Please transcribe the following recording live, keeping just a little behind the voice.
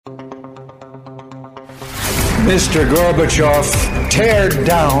Mr. Gorbachev, tear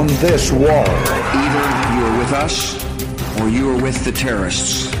down this wall. Either you are with us or you are with the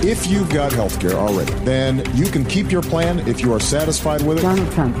terrorists. If you've got health care already, then you can keep your plan if you are satisfied with it.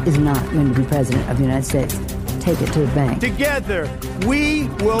 Donald Trump is not going to be president of the United States. Take it to the bank. Together, we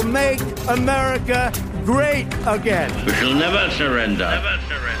will make America great again. We shall never surrender. Never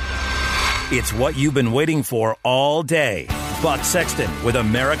surrender. It's what you've been waiting for all day. Buck Sexton with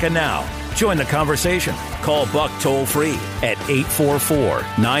America Now. Join the conversation. Call Buck toll-free at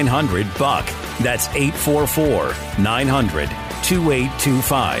 844-900-BUCK. That's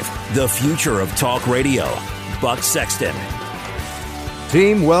 844-900-2825. The future of talk radio. Buck Sexton.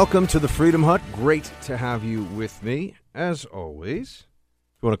 Team, welcome to the Freedom Hut. Great to have you with me, as always.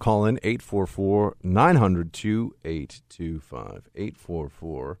 If you want to call in,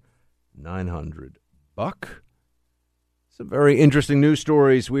 844-900-2825. 844-900-BUCK. Some very interesting news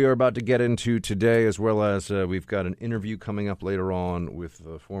stories we are about to get into today, as well as we've got an interview coming up later on with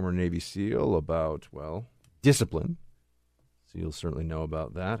a former Navy SEAL about, well, discipline. SEALs certainly know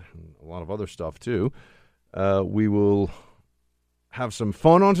about that, and a lot of other stuff, too. We will have some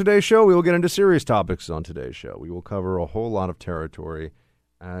fun on today's show. We will get into serious topics on today's show. We will cover a whole lot of territory,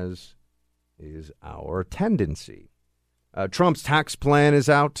 as is our tendency. Trump's tax plan is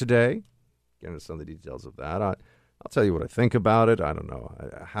out today. Get into some of the details of that. I'll tell you what I think about it. I don't know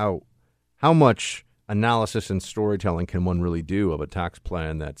how much analysis and storytelling can one really do of a tax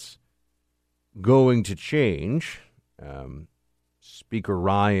plan that's going to change. Speaker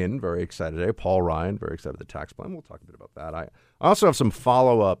Ryan, very excited today. Paul Ryan, very excited about the tax plan. We'll talk a bit about that. I also have some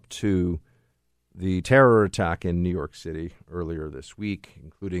follow-up to the terror attack in New York City earlier this week,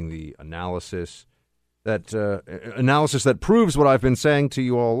 including the analysis that proves what I've been saying to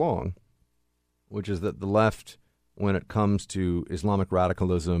you all along, which is that the left, when it comes to Islamic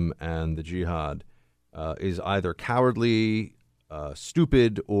radicalism and the jihad, is either cowardly,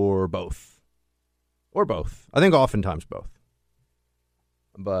 stupid, or both. Or both. I think oftentimes both.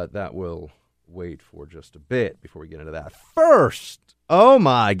 But that will wait for just a bit before we get into that. First, oh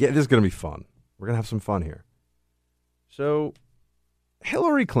my, this is going to be fun. We're going to have some fun here. So,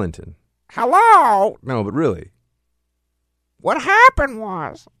 Hillary Clinton. Hello? No, but really. What happened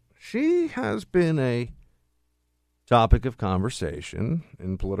was, she has been a topic of conversation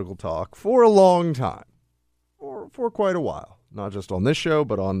in political talk for a long time, or for quite a while. Not just on this show,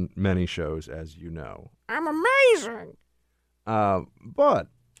 but on many shows, as you know. I'm amazing. But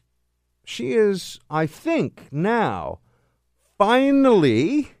she is, I think, now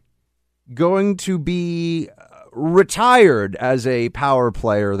finally going to be retired as a power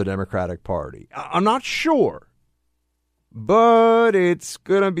player of the Democratic Party. I'm not sure. But it's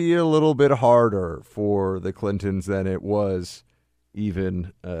going to be a little bit harder for the Clintons than it was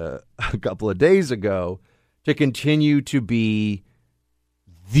even a couple of days ago to continue to be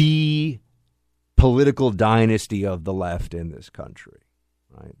the political dynasty of the left in this country.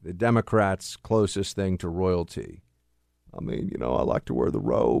 Right? The Democrats' closest thing to royalty. I mean, I like to wear the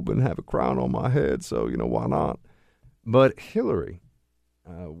robe and have a crown on my head, so, why not? But Hillary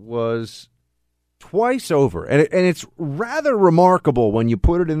was twice over, and it's rather remarkable when you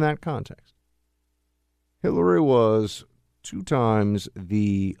put it in that context. Hillary was 2 times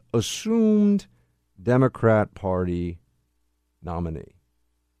the assumed Democrat Party nominee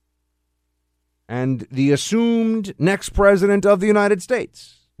and the assumed next president of the United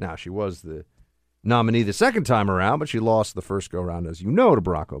States. Now, she was the nominee the second time around, but she lost the first go-round, as you know, to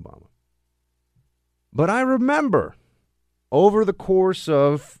Barack Obama. But I remember over the course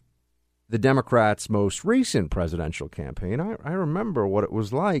of the Democrats' most recent presidential campaign, I remember what it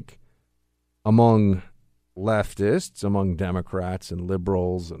was like among leftists, among Democrats and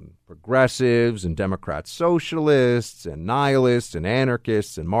liberals and progressives and Democrat socialists and nihilists and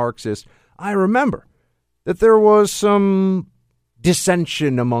anarchists and Marxists. I remember that there was some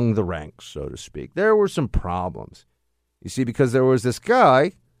dissension among the ranks, so to speak. There were some problems. You see, because there was this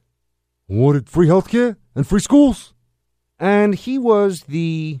guy who wanted free healthcare and free schools. And he was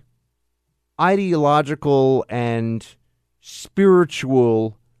the ideological and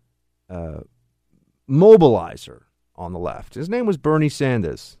spiritual mobilizer on the left. His name was Bernie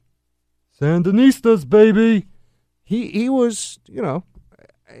Sanders. Sandinistas, baby. He was,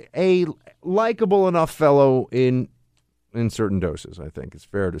 a likable enough fellow in certain doses, I think it's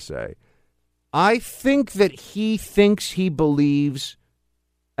fair to say. I think that he thinks he believes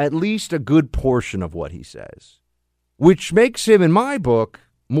at least a good portion of what he says, which makes him, in my book,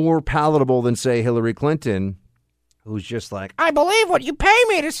 more palatable than, say, Hillary Clinton, who's just like, I believe what you pay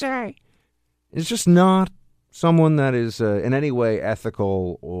me to say. It's just not someone that is in any way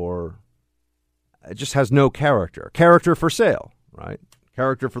ethical or it just has no character. Character for sale, right?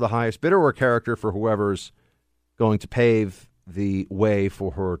 Character for the highest bidder or character for whoever's going to pave the way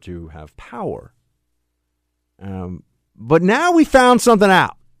for her to have power. But now we found something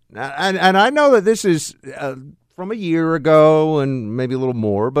out. And I know that this is from a year ago and maybe a little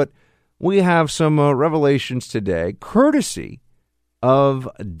more, but we have some revelations today, courtesy of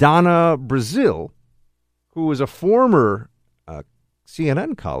Donna Brazile, who is a former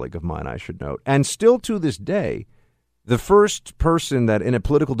CNN colleague of mine, I should note, and still to this day, the first person that in a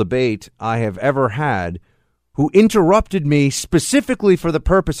political debate I have ever had who interrupted me specifically for the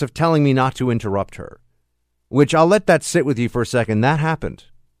purpose of telling me not to interrupt her, which I'll let that sit with you for a second. That happened.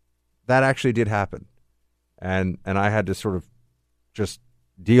 That actually did happen. And I had to sort of just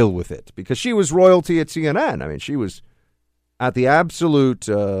deal with it because she was royalty at CNN. I mean, she was at the absolute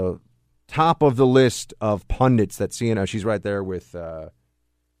top of the list of pundits that CNN. She's right there with,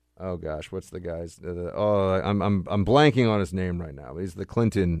 oh gosh, what's the guy's? I'm blanking on his name right now. He's the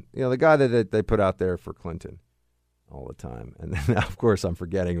Clinton, the guy that they put out there for Clinton all the time. And then, of course, I'm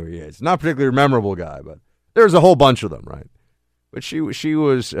forgetting who he is. Not a particularly memorable guy, but there's a whole bunch of them, right? But she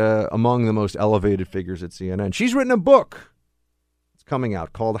was among the most elevated figures at CNN. She's written a book. It's coming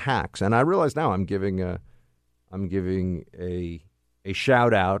out called Hacks, and I realize now I'm giving a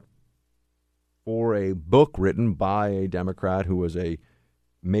shout out for a book written by a Democrat who was a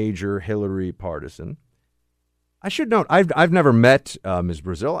major Hillary partisan. I should note I've never met Ms.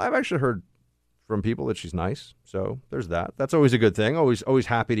 Brazile. I've actually heard from people that she's nice, so there's that. That's always a good thing. Always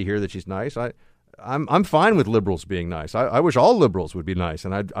happy to hear that she's nice. I'm fine with liberals being nice. I wish all liberals would be nice,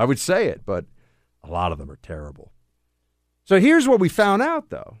 and I would say it, but a lot of them are terrible. So here's what we found out,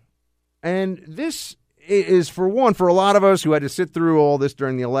 though. And this is, for a lot of us who had to sit through all this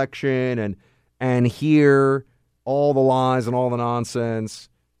during the election and hear all the lies and all the nonsense.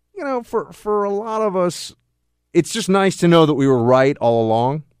 For a lot of us, it's just nice to know that we were right all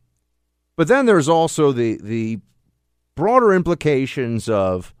along. But then there's also the broader implications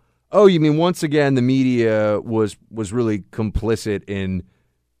of, oh, you mean once again the media was really complicit in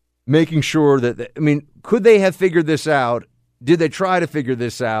making sure that, could they have figured this out? Did they try to figure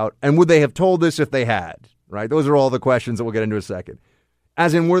this out? And would they have told this if they had? Right? Those are all the questions that we'll get into in a second.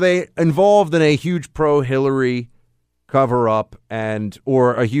 As in, were they involved in a huge pro-Hillary cover-up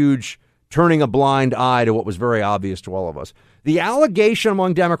or a huge turning a blind eye to what was very obvious to all of us? The allegation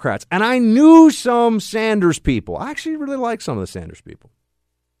among Democrats, and I knew some Sanders people. I actually really like some of the Sanders people.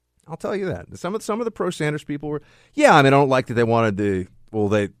 I'll tell you that. Some of the pro-Sanders people were, I don't like that they wanted they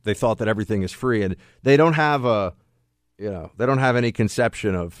thought that everything is free, and they don't have they don't have any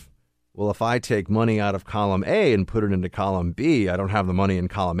conception of, well, if I take money out of column A and put it into column B, I don't have the money in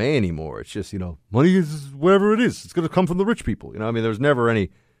column A anymore. It's just, money is whatever it is. It's going to come from the rich people. There's never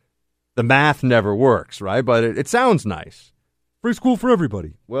the math never works, right? But it sounds nice. Free school for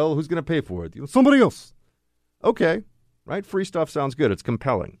everybody. Well, who's going to pay for it? Somebody else. Okay, right? Free stuff sounds good. It's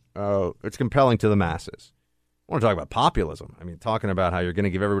compelling. It's compelling to the masses. I want to talk about populism. Talking about how you're going to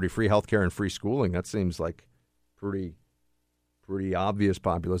give everybody free health care and free schooling, that seems like pretty obvious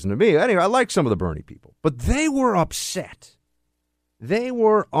populism to me. Anyway, I like some of the Bernie people, but they were upset. They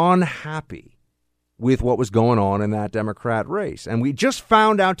were unhappy with what was going on in that Democrat race. And we just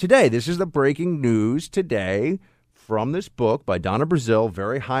found out today, this is the breaking news today from this book by Donna Brazile,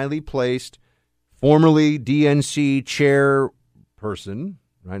 very highly placed, formerly DNC chairperson,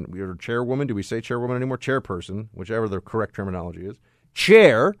 right? Or chairwoman. Do we say chairwoman anymore? Chairperson, whichever the correct terminology is.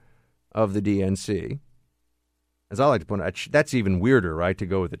 Chair of the DNC. As I like to point out, that's even weirder, right, to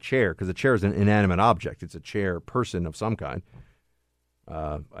go with a chair, because a chair is an inanimate object. It's a chair person of some kind.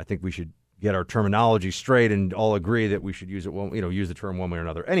 I think we should get our terminology straight and all agree that we should use it, use the term one way or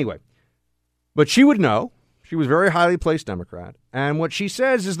another. Anyway, but she would know. She was a very highly placed Democrat. And what she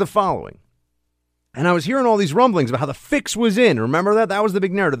says is the following. And I was hearing all these rumblings about how the fix was in. Remember that? That was the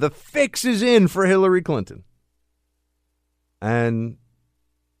big narrative. The fix is in for Hillary Clinton. And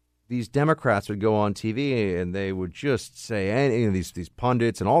these Democrats would go on TV and they would just say, these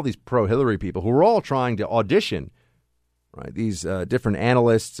pundits and all these pro-Hillary people who were all trying to audition, right? These different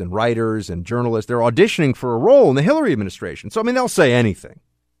analysts and writers and journalists, they're auditioning for a role in the Hillary administration. So, they'll say anything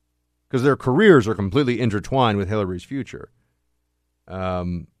because their careers are completely intertwined with Hillary's future.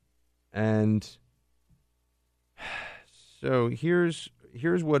 And so here's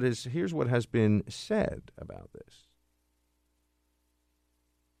what has been said about this.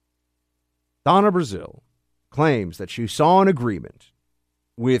 Donna Brazile claims that she saw an agreement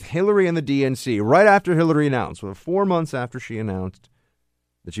with Hillary and the DNC right after Hillary announced, 4 months after she announced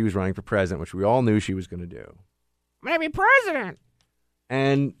that she was running for president, which we all knew she was going to do. Maybe president.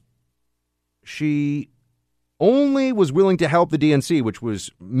 And she only was willing to help the DNC, which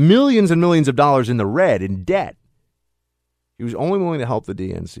was millions and millions of dollars in the red in debt. She was only willing to help the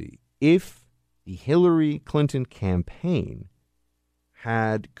DNC if the Hillary Clinton campaign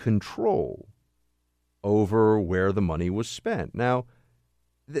had control over where the money was spent. Now,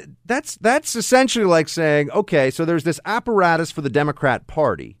 that's essentially like saying, okay, so there's this apparatus for the Democrat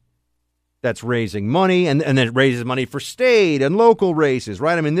Party that's raising money, and then it raises money for state and local races,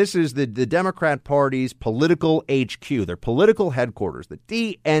 right? I mean, this is the Democrat Party's political HQ, their political headquarters, the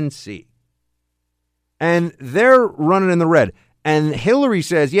DNC. And they're running in the red. And Hillary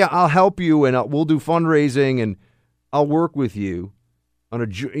says, yeah, I'll help you, and we'll do fundraising, and I'll work with you on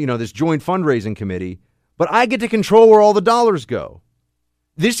this joint fundraising committee, but I get to control where all the dollars go.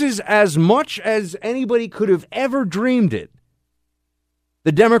 This is as much as anybody could have ever dreamed it.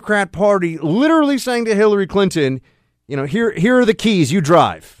 The Democrat Party literally saying to Hillary Clinton, here are the keys, you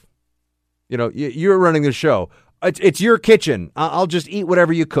drive. You're running the show. It's your kitchen. I'll just eat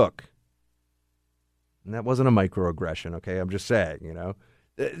whatever you cook. And that wasn't a microaggression, okay? I'm just saying,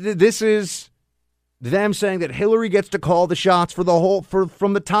 This is them saying that Hillary gets to call the shots from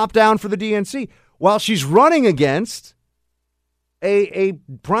the top down for the DNC while she's running against a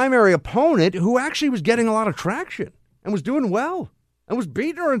primary opponent who actually was getting a lot of traction and was doing well and was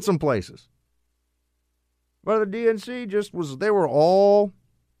beating her in some places. But the DNC they were all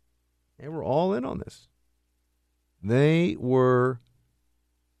in on this. They were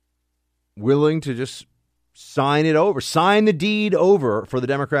willing to just sign the deed over for the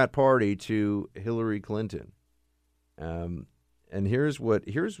Democrat Party to Hillary Clinton. And here's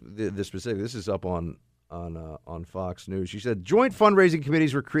the specific. This is up on Fox News. She said joint fundraising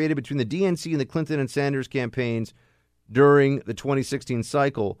committees were created between the DNC and the Clinton and Sanders campaigns during the 2016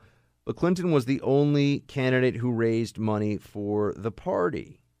 cycle, but Clinton was the only candidate who raised money for the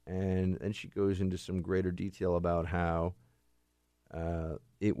party. And then she goes into some greater detail about how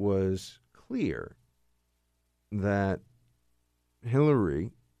it was clear that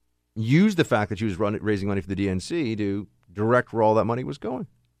Hillary used the fact that she was raising money for the DNC to direct where all that money was going.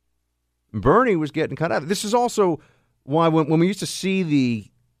 Bernie was getting cut out. This is also why when we used to see the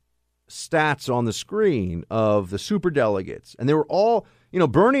stats on the screen of the superdelegates, and they were all,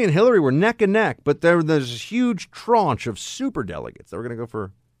 Bernie and Hillary were neck and neck, but there's this huge tranche of superdelegates that were going to go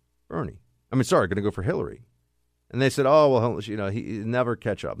for Bernie. Going to go for Hillary. And they said, oh, well, he never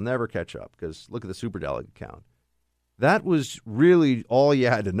catch up, because look at the superdelegate count. That was really all you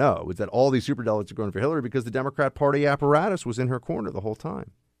had to know, was that all these superdelegates are going for Hillary because the Democrat Party apparatus was in her corner the whole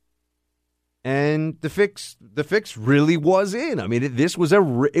time. And the fix really was in. I mean, it was a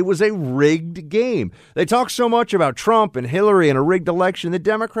rigged game. They talk so much about Trump and Hillary and a rigged election. The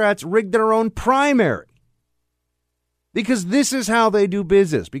Democrats rigged their own primary. Because this is how they do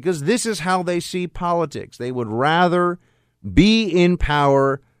business, because this is how they see politics. They would rather be in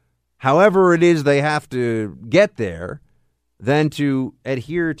power, however it is they have to get there, than to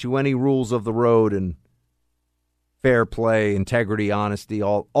adhere to any rules of the road and fair play, integrity, honesty,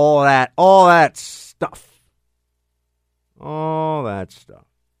 all that stuff. All that stuff.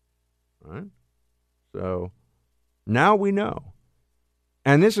 All right? So now we know.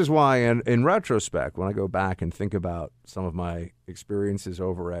 And this is why, in retrospect, when I go back and think about some of my experiences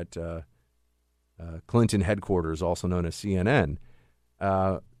over at Clinton headquarters, also known as CNN,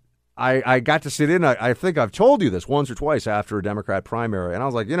 I got to sit in. I think I've told you this once or twice after a Democrat primary, and I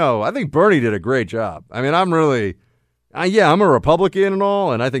was like, I think Bernie did a great job. I mean, I'm a Republican and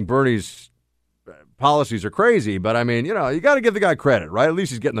all, and I think Bernie's policies are crazy, but I mean, you got to give the guy credit, right? At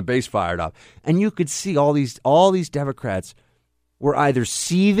least he's getting the base fired up. And you could see all these Democrats were either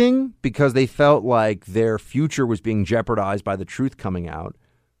seething because they felt like their future was being jeopardized by the truth coming out,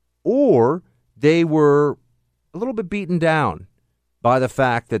 or they were a little bit beaten down by the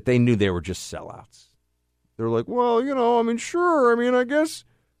fact that they knew they were just sellouts. They're like, well, sure. I mean, I guess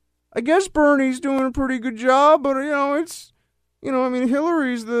Bernie's doing a pretty good job, but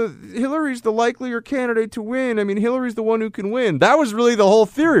Hillary's the likelier candidate to win. I mean, Hillary's the one who can win. That was really the whole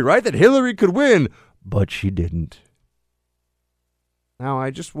theory, right? That Hillary could win, but she didn't. Now,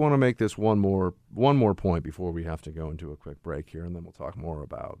 I just want to make this one more point before we have to go into a quick break here, and then we'll talk a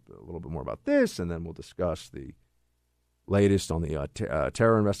little bit more about this, and then we'll discuss the latest on the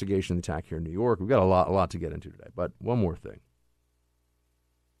terror investigation, the attack here in New York. We've got a lot to get into today, but one more thing.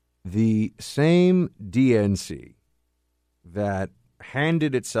 The same DNC that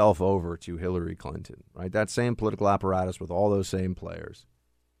handed itself over to Hillary Clinton, right? That same political apparatus with all those same players.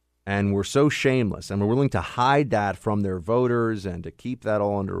 And we're so shameless, and we're willing to hide that from their voters and to keep that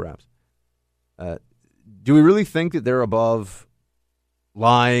all under wraps. Do we really think that they're above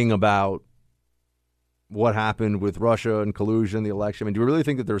lying about what happened with Russia and collusion, the election. I mean, do you really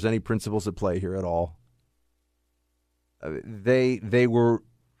think that there's any principles at play here at all? They were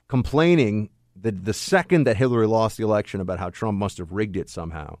complaining that the second that Hillary lost the election about how Trump must have rigged it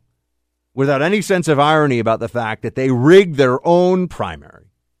somehow, without any sense of irony about the fact that they rigged their own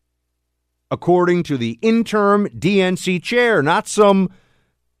primary, according to the interim DNC chair, not some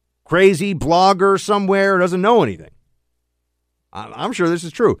crazy blogger somewhere who doesn't know anything. I'm sure this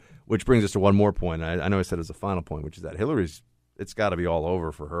is true, which brings us to one more point. I know I said it as a final point, which is that Hillary's, it's got to be all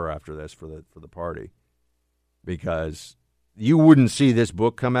over for her after this for the party, because you wouldn't see this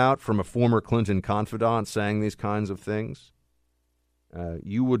book come out from a former Clinton confidant saying these kinds of things.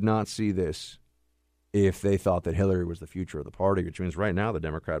 You would not see this if they thought that Hillary was the future of the party, which means right now the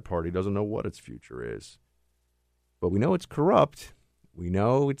Democrat Party doesn't know what its future is. But we know it's corrupt. We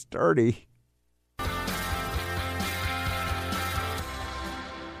know it's dirty.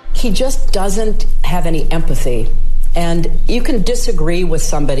 He just doesn't have any empathy. And you can disagree with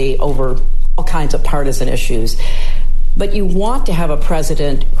somebody over all kinds of partisan issues, but you want to have a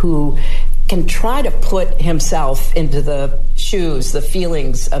president who can try to put himself into the shoes, the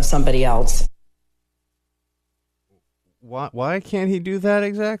feelings of somebody else. Why can't he do that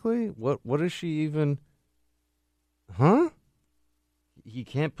exactly? What is she even? Huh? He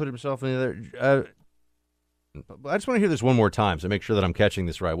can't put himself in there. I just want to hear this one more time to make sure that I'm catching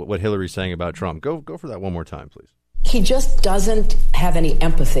this right. What Hillary's saying about Trump. Go for that one more time, please. He just doesn't have any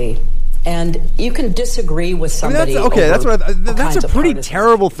empathy. And you can disagree with somebody. That's a pretty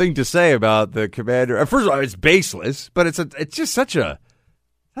terrible thing to say about the commander. First of all, it's baseless, but it's just such a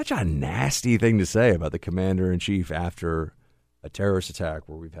nasty thing to say about the commander in chief after a terrorist attack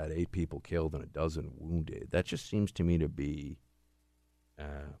where we've had 8 people killed and a dozen wounded. That just seems to me to be.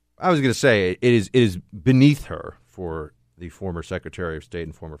 I was going to say it is beneath her for the former Secretary of State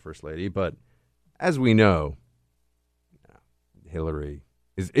and former First Lady, but as we know, Hillary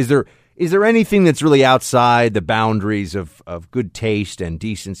is there anything that's really outside the boundaries of good taste and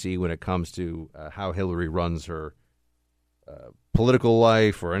decency when it comes to how Hillary runs her political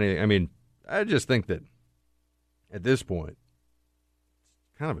life or anything? I mean, I just think that at this point,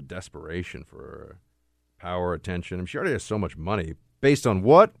 it's kind of a desperation for power, attention. I mean, she already has so much money. Based on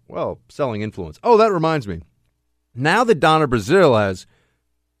what? Well, selling influence. Oh, that reminds me. Now that Donna Brazile has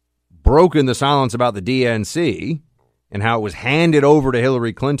broken the silence about the DNC and how it was handed over to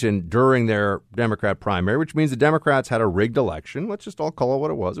Hillary Clinton during their Democrat primary, which means the Democrats had a rigged election. Let's just all call it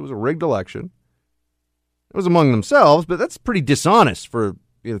what it was. It was a rigged election. It was among themselves, but that's pretty dishonest for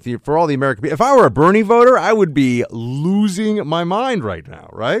all the American people. If I were a Bernie voter, I would be losing my mind right now,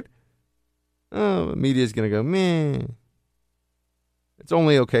 right? Oh, the media's going to go, meh. It's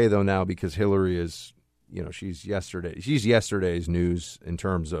only okay, though, now because Hillary is, she's yesterday's news in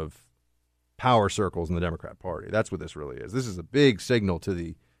terms of power circles in the Democrat Party. That's what this really is. This is a big signal to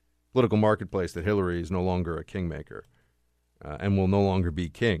the political marketplace that Hillary is no longer a kingmaker and will no longer be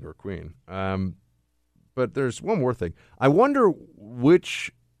king or queen. But there's one more thing. I wonder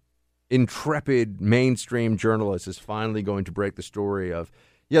which intrepid mainstream journalist is finally going to break the story of,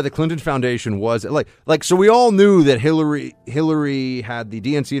 the Clinton Foundation was like so we all knew that Hillary had the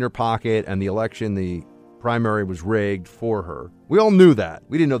DNC in her pocket and the election, the primary was rigged for her. We all knew that.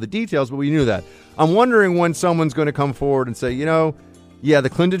 We didn't know the details, but we knew that. I'm wondering when someone's going to come forward and say, the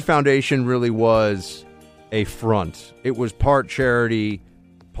Clinton Foundation really was a front. It was part charity,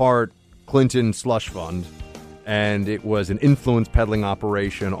 part Clinton slush fund, and it was an influence peddling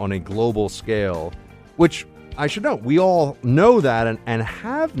operation on a global scale, which I should note, we all know that and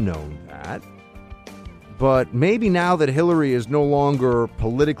have known that, but maybe now that Hillary is no longer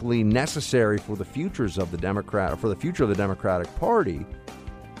politically necessary for the futures of the Democrat or for the future of the Democratic Party,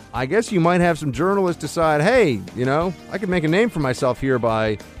 I guess you might have some journalists decide, hey, I could make a name for myself here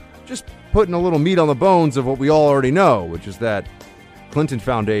by just putting a little meat on the bones of what we all already know, which is that Clinton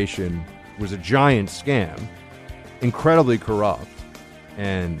Foundation was a giant scam, incredibly corrupt.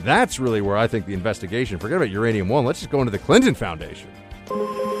 And that's really where I think the investigation, forget about Uranium One, let's just go into the Clinton Foundation.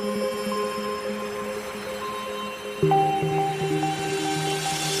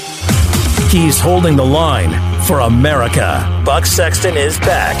 He's holding the line for America. Buck Sexton is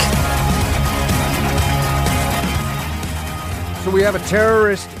back. So we have a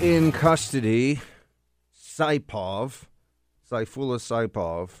terrorist in custody, Saifullah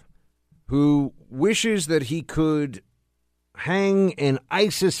Saipov, who wishes that he could hang an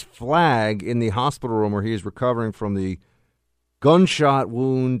ISIS flag in the hospital room where he is recovering from the gunshot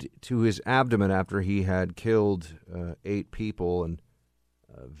wound to his abdomen after he had killed 8 people and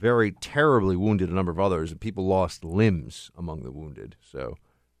very terribly wounded a number of others. And people lost limbs among the wounded. So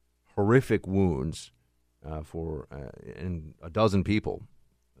horrific wounds. and a dozen people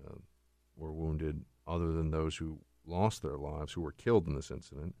were wounded, other than those who lost their lives, who were killed in this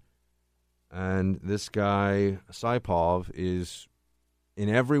incident. And this guy, Saipov, is in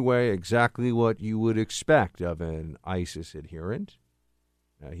every way exactly what you would expect of an ISIS adherent.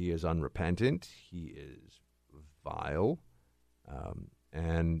 He is unrepentant. He is vile.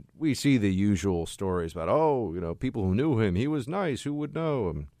 And we see the usual stories about, people who knew him, he was nice, who would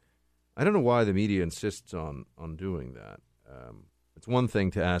know? I don't know why the media insists on doing that. It's one thing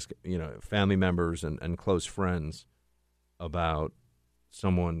to ask, family members and close friends about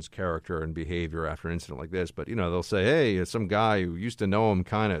someone's character and behavior after an incident like this, but, they'll say, hey, some guy who used to know him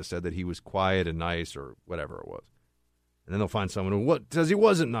kind of said that he was quiet and nice or whatever it was. And then they'll find someone who says he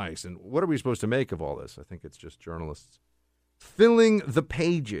wasn't nice. And what are we supposed to make of all this? I think it's just journalists filling the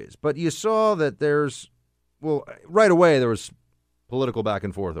pages. But you saw that right away there was political back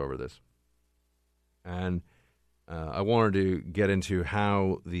and forth over this. And I wanted to get into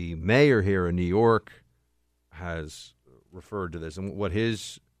how the mayor here in New York has referred to this and what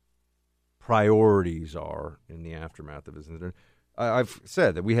his priorities are in the aftermath of this incident. I've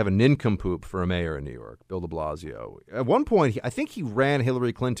said that we have a nincompoop for a mayor in New York, Bill de Blasio. At one point, I think he ran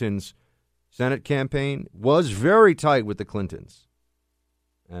Hillary Clinton's Senate campaign, was very tight with the Clintons.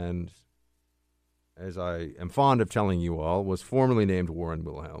 And as I am fond of telling you all, was formerly named Warren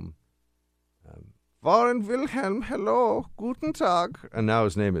Wilhelm. Warren Wilhelm, hello, guten Tag. And now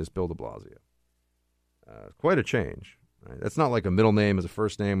his name is Bill de Blasio. Quite a change. Right? That's not like a middle name as a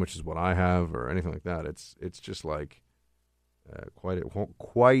first name, which is what I have, or anything like that. It's just like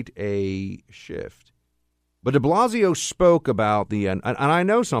quite a shift. But de Blasio spoke about and I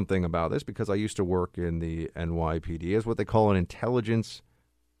know something about this because I used to work in the NYPD as what they call an intelligence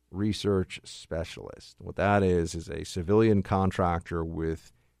research specialist. What that is a civilian contractor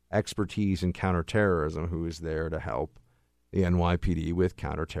with expertise in counterterrorism who is there to help the NYPD with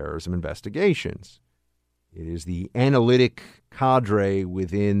counterterrorism investigations. It is the analytic cadre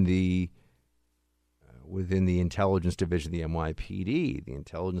within the intelligence division of the NYPD. The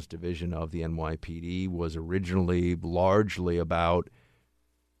intelligence division of the NYPD was originally largely about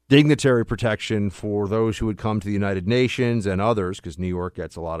dignitary protection for those who would come to the United Nations and others, because New York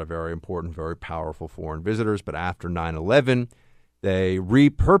gets a lot of very important, very powerful foreign visitors. But after 9/11, they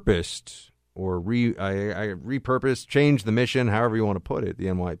repurposed changed the mission, however you want to put it, the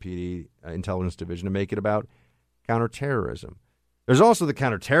NYPD intelligence division, to make it about counterterrorism. There's also the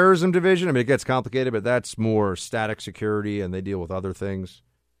counterterrorism division. I mean, it gets complicated, but that's more static security, and they deal with other things,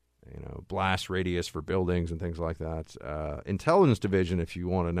 blast radius for buildings and things like that. Intelligence division, if you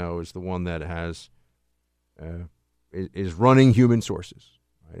want to know, is the one that is running human sources.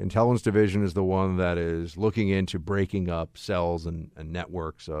 Right? Intelligence division is the one that is looking into breaking up cells and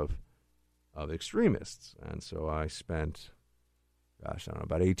networks of extremists. And so I spent,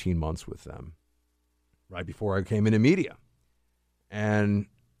 about 18 months with them right before I came into media. And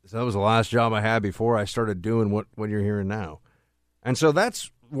so that was the last job I had before I started doing what you're hearing now. And so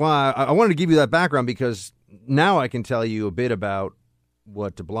that's why I wanted to give you that background, because now I can tell you a bit about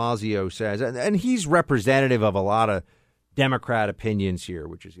what de Blasio says. And he's representative of a lot of Democrat opinions here,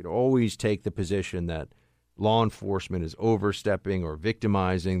 which is, always take the position that law enforcement is overstepping or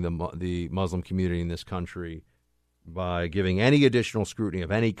victimizing the Muslim community in this country by giving any additional scrutiny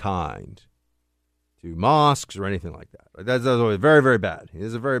of any kind to mosques or anything like that. That's always very, very bad. It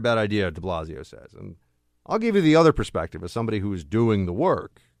is a very bad idea, de Blasio says. And I'll give you the other perspective as somebody who is doing the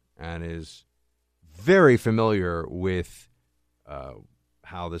work and is very familiar with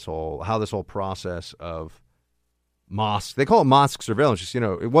how this whole process of mosque, they call it mosque surveillance. Just,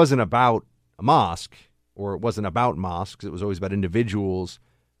 it wasn't about a mosque, or it wasn't about mosques. It was always about individuals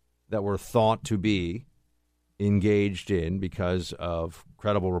that were thought to be engaged in, because of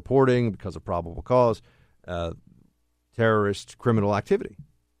credible reporting, because of probable cause, terrorist criminal activity.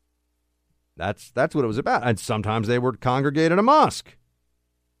 That's what it was about. And sometimes they would congregate in a mosque.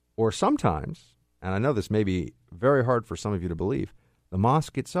 Or sometimes, and I know this may be very hard for some of you to believe, the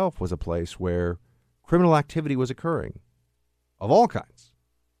mosque itself was a place where criminal activity was occurring of all kinds,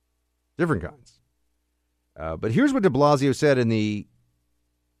 different kinds. But here's what de Blasio said in the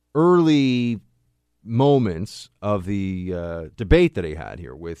early moments of the debate that he had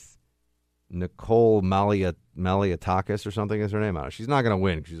here with Nicole Malliotakis or something is her name. She's not going to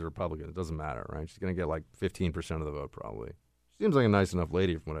win because she's a Republican. It doesn't matter, right? She's going to get like 15% of the vote probably. Seems like a nice enough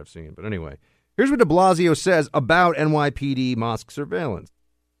lady from what I've seen. But anyway, here's what de Blasio says about NYPD mosque surveillance.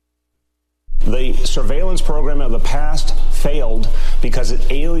 The surveillance program of the past failed because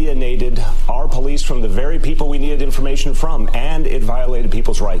it alienated our police from the very people we needed information from, and it violated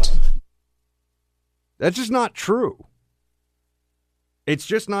people's rights. That's just not true. It's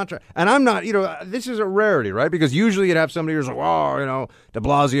just not true. And I'm not, this is a rarity, right? Because usually you'd have somebody who's like, de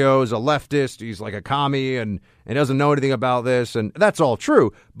Blasio is a leftist. He's like a commie and doesn't know anything about this. And that's all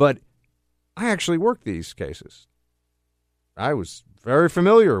true. But I actually worked these cases. I was very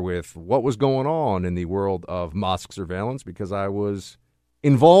familiar with what was going on in the world of mosque surveillance because I was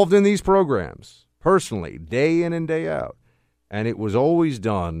involved in these programs personally, day in and day out. And it was always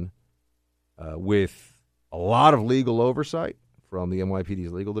done with a lot of legal oversight from the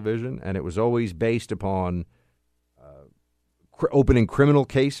NYPD's legal division, and it was always based upon opening criminal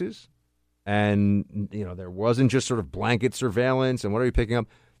cases. And, there wasn't just sort of blanket surveillance and what are you picking up?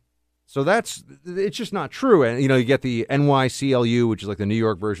 So it's just not true. And, you get the NYCLU, which is like the New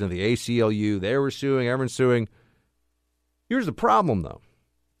York version of the ACLU. They were suing, everyone's suing. Here's the problem, though.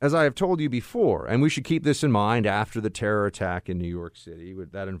 As I have told you before, and we should keep this in mind after the terror attack in New York City,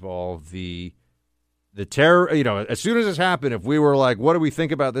 that involved the terror, as soon as this happened, if we were like, what do we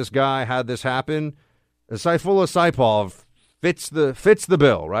think about this guy, how'd this happen? Saifullah Saipov fits the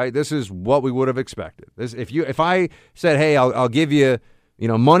bill, right? This is what we would have expected. If I said, hey, I'll give you,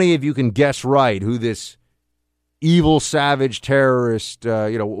 money if you can guess right who this evil, savage terrorist,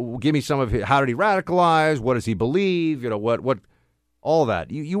 give me some of his, how did he radicalize? What does he believe? What all that.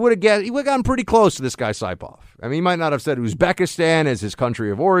 You would have gotten pretty close to this guy Saipov. I mean, he might not have said Uzbekistan as his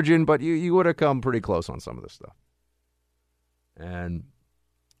country of origin, but you would have come pretty close on some of this stuff. And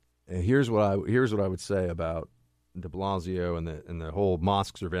here's what I would say about de Blasio and the whole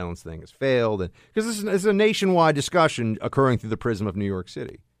mosque surveillance thing has failed, and because this is a nationwide discussion occurring through the prism of New York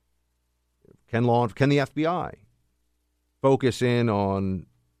City. Can the FBI focus in on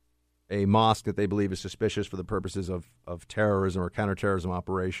a mosque that they believe is suspicious for the purposes of terrorism or counterterrorism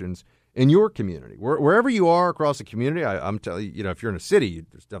operations in your community? Wherever you are across the community, I'm telling you, if you're in a city,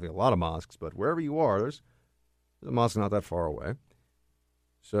 there's definitely a lot of mosques, but wherever you are, there's a mosque not that far away.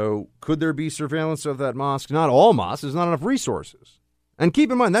 So could there be surveillance of that mosque? Not all mosques. There's not enough resources. And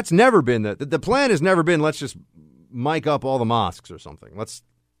keep in mind, that's never been the plan has never been, let's just mic up all the mosques or something.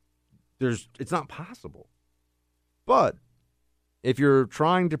 It's not possible. But if you're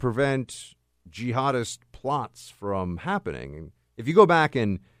trying to prevent jihadist plots from happening, if you go back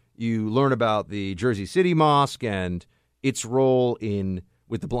and you learn about the Jersey City Mosque and its role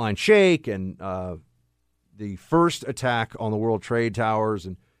with the Blind Sheikh and the first attack on the World Trade Towers,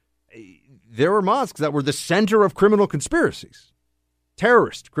 and there were mosques that were the center of criminal conspiracies,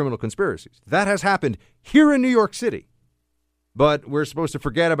 terrorist criminal conspiracies. That has happened here in New York City. But we're supposed to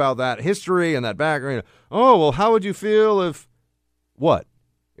forget about that history and that background. Oh, well, how would you feel if what?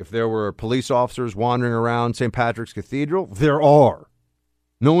 If there were police officers wandering around St. Patrick's Cathedral? There are.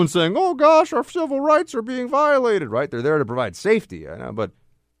 No one's saying, oh, gosh, our civil rights are being violated, right? They're there to provide safety. I know, but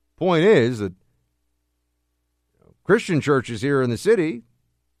point is that Christian churches here in the city,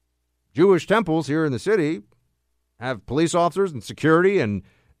 Jewish temples here in the city, have police officers and security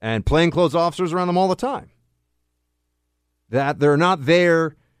and plainclothes officers around them all the time. That they're not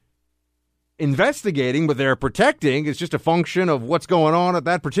there investigating, but they're protecting. It's just a function of what's going on at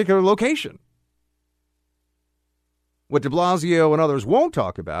that particular location. What de Blasio and others won't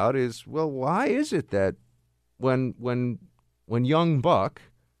talk about is, well, why is it that when young Buck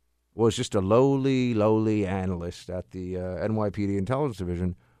was just a lowly analyst at the NYPD Intelligence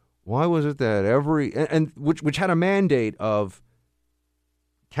Division, why was it that which had a mandate of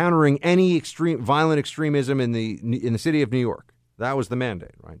countering any violent extremism in the city of New York? That was the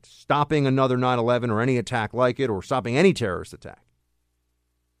mandate, right? Stopping another 9/11 or any attack like it, or stopping any terrorist attack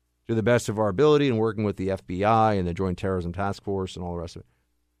to the best of our ability, and working with the FBI and the Joint Terrorism Task Force and all the rest of it.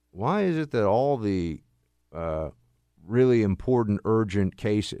 Why is it that all the really important, urgent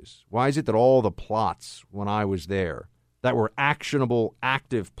cases, why is it that all the plots when I was there that were actionable,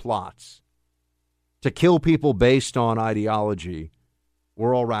 active plots to kill people based on ideology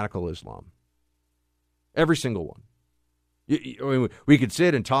were all radical Islam? Every single one. We could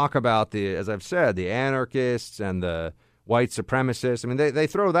sit and talk about as I've said, the anarchists and the white supremacists. I mean, they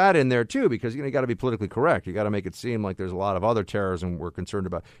throw that in there too, because you got to be politically correct. You got to make it seem like there's a lot of other terrorism we're concerned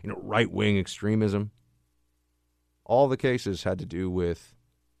about. Right-wing extremism. All the cases had to do with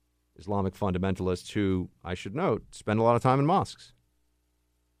Islamic fundamentalists who, I should note, spend a lot of time in mosques.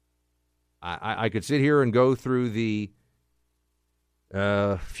 I could sit here and go through the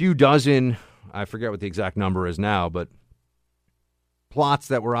few dozen, I forget what the exact number is now, but plots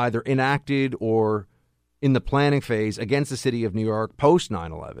that were either enacted or in the planning phase against the city of New York post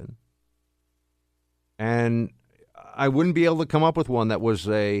 9/11. And I wouldn't be able to come up with one that was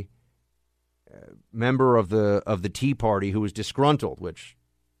a member of the Tea Party who was disgruntled, which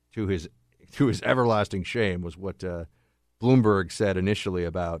to his to his everlasting shame, was what Bloomberg said initially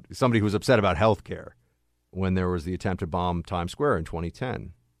about somebody who was upset about health care when there was the attempt to bomb Times Square in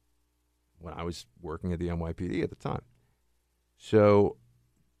 2010, when I was working at the NYPD at the time. So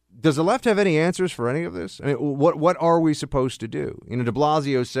does the left have any answers for any of this? I mean, what are we supposed to do? You know, de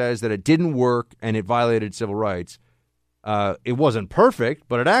Blasio says that it didn't work and it violated civil rights. It wasn't perfect,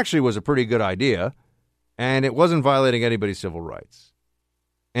 but it actually was a pretty good idea, and it wasn't violating anybody's civil rights.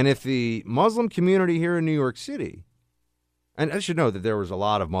 And if the Muslim community here in New York City, and I should know that there was a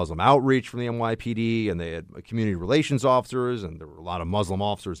lot of Muslim outreach from the NYPD, and they had community relations officers, and there were a lot of Muslim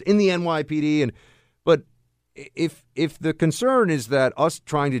officers in the NYPD. But if the concern is that us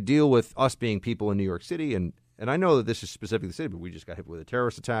trying to deal with us being people in New York City, and I know that this is specific to the city, but we just got hit with a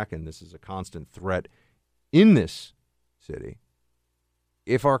terrorist attack, and this is a constant threat in this city.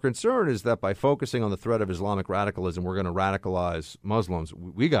 If our concern is that by focusing on the threat of Islamic radicalism, we're going to radicalize Muslims,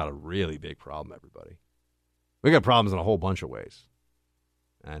 we got a really big problem, everybody. We got problems in a whole bunch of ways.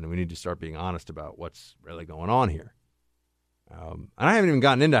 And we need to start being honest about what's really going on here. And I haven't even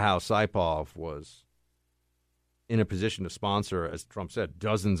gotten into how Saipov was in a position to sponsor, as Trump said,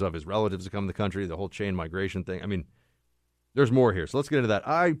 dozens of his relatives to come to the country, the whole chain migration thing. I mean, there's more here. So let's get into that.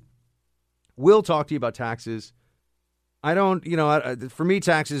 I will talk to you about taxes. I don't, for me,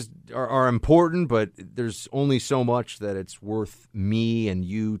 taxes are important, but there's only so much that it's worth me and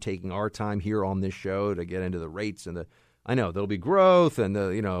you taking our time here on this show to get into the rates and I know there'll be growth and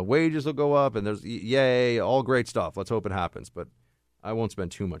the, wages will go up and there's, yay, all great stuff. Let's hope it happens, but I won't spend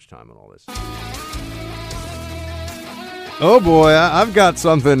too much time on all this. Oh boy, I've got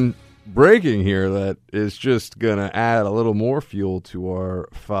something breaking here that is just going to add a little more fuel to our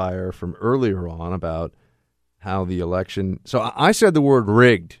fire from earlier on about how the election. So I said the word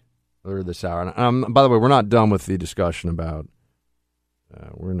rigged earlier this hour. And by the way, we're not done with the discussion about.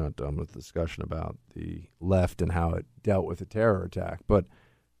 We're not done with the discussion about the left and how it dealt with the terror attack. But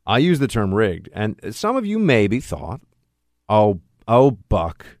I use the term rigged, and some of you maybe thought, "Oh,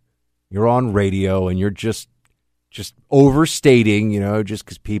 Buck, you're on radio and you're just overstating, just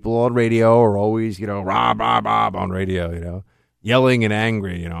because people on radio are always, rah, rah, rah on radio, yelling and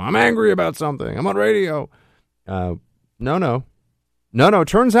angry. I'm angry about something. I'm on radio." No.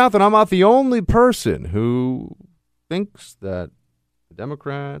 Turns out that I'm not the only person who thinks that the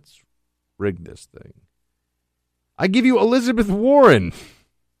Democrats rigged this thing. I give you Elizabeth Warren.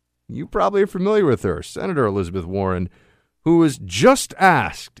 You probably are familiar with her, Senator Elizabeth Warren, who was just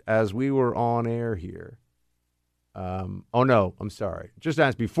asked as we were on air here. I'm sorry. Just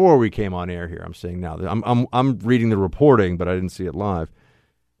asked before we came on air here. I'm saying now. I'm reading the reporting, but I didn't see it live.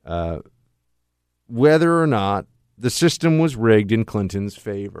 Whether or not the system was rigged in Clinton's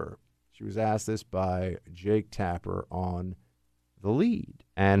favor. She was asked this by Jake Tapper on The Lead,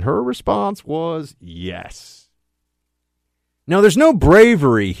 and her response was yes. Now, there's no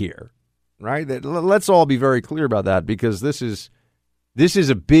bravery here, right? Let's all be very clear about that, because this is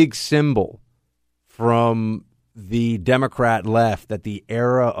a big symbol from the Democrat left that the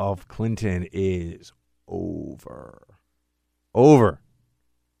era of Clinton is over.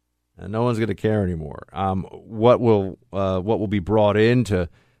 And no one's going to care anymore. What will be brought in to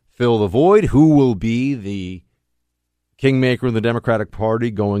fill the void? Who will be the kingmaker in the Democratic Party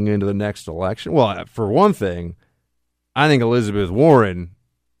going into the next election? Well, for one thing, I think Elizabeth Warren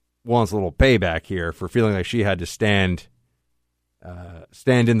wants a little payback here for feeling like she had to stand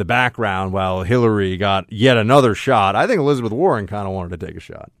in the background while Hillary got yet another shot. I think Elizabeth Warren kind of wanted to take a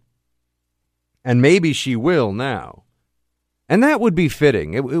shot. And maybe she will now. And that would be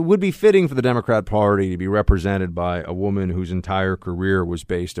fitting. It would be fitting for the Democrat Party to be represented by a woman whose entire career was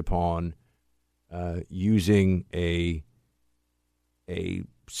based upon using a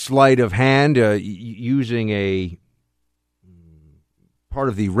sleight of hand, using a part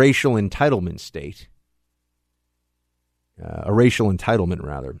of the racial entitlement state, a racial entitlement,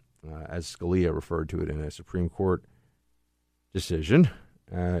 rather, as Scalia referred to it in a Supreme Court decision,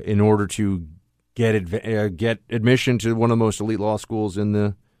 in order to get admission to one of the most elite law schools in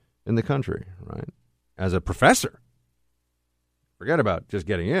the country, right? As a professor. Forget about just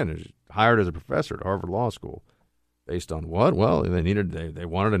getting in. Just hired as a professor at Harvard Law School. Based on what? Well, they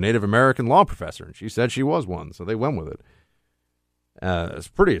wanted a Native American law professor, and she said she was one, so they went with it. It's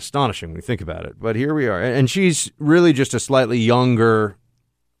pretty astonishing when you think about it. But here we are. And she's really just a slightly younger,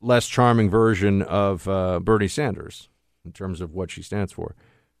 less charming version of Bernie Sanders in terms of what she stands for.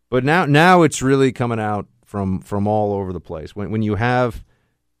 But now it's really coming out from all over the place. When you have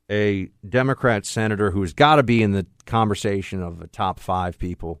a Democrat senator who's got to be in the conversation of the top 5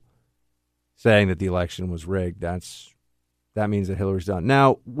 people saying that the election was rigged, that's that means that Hillary's done.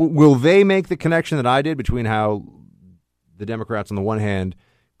 Now, will they make the connection that I did between how the Democrats on the one hand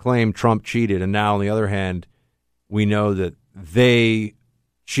claim Trump cheated, and now on the other hand, we know that they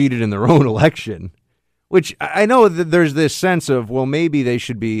cheated in their own election, which I know that there's this sense of, well, maybe they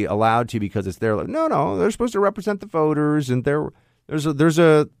should be allowed to because it's their. No, they're supposed to represent the voters, and there's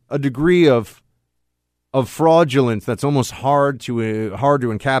a degree of fraudulence that's almost hard to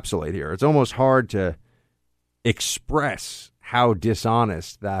encapsulate here. It's almost hard to express how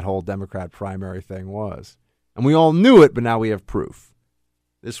dishonest that whole Democrat primary thing was. And we all knew it, but now we have proof.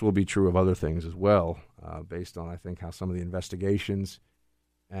 This will be true of other things as well, based on, I think, how some of the investigations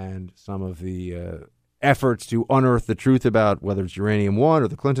and some of the efforts to unearth the truth about whether it's Uranium One or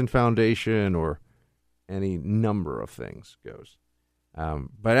the Clinton Foundation or any number of things goes.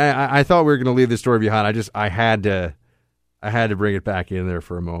 But I thought we were going to leave this story behind. I had to bring it back in there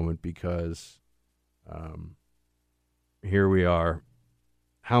for a moment because here we are,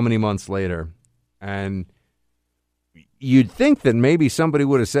 how many months later, and you'd think that maybe somebody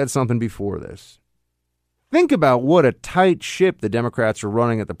would have said something before this. Think about what a tight ship the Democrats are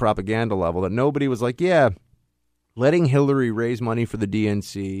running at the propaganda level, that nobody was like, yeah, letting Hillary raise money for the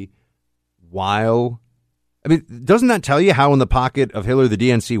DNC while, I mean, doesn't that tell you how in the pocket of Hillary the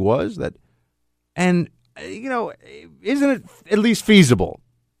DNC was? And, isn't it at least feasible?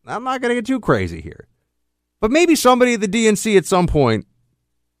 I'm not going to get too crazy here. But maybe somebody at the DNC at some point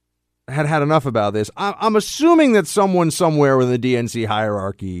had enough about this. I'm assuming that someone somewhere within the DNC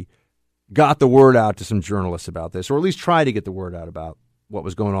hierarchy got the word out to some journalists about this, or at least tried to get the word out about what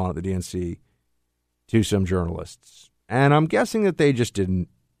was going on at the DNC to some journalists. And I'm guessing that they just didn't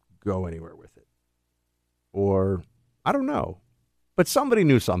go anywhere with it. Or, I don't know. But somebody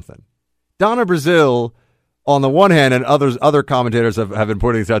knew something. Donna Brazile, on the one hand, and other commentators have been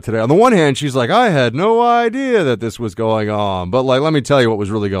pointing this out today. On the one hand, she's like, I had no idea that this was going on. But, let me tell you what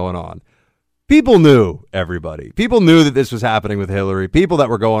was really going on. People knew, everybody. People knew that this was happening with Hillary. People that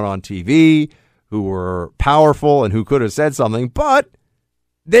were going on TV, who were powerful and who could have said something. But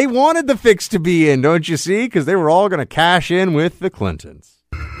they wanted the fix to be in, don't you see? Because they were all going to cash in with the Clintons.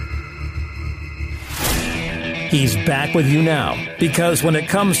 He's back with you now, because when it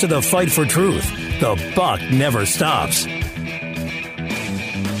comes to the fight for truth, the buck never stops.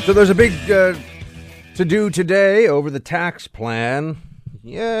 So there's a big to-do today over the tax plan.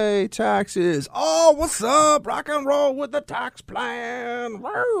 Yay, taxes. Oh, what's up? Rock and roll with the tax plan.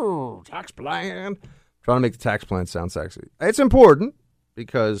 Woo, tax plan. Trying to make the tax plan sound sexy. It's important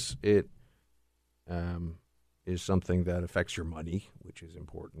because it is something that affects your money, which is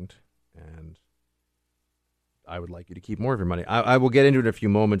important. And I would like you to keep more of your money. I will get into it in a few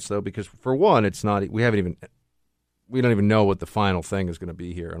moments, though, because for one, it's not. We don't even know what the final thing is going to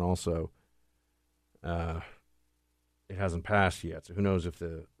be here, and also, it hasn't passed yet. So who knows if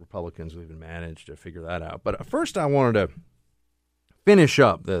the Republicans will even manage to figure that out? But first, I wanted to finish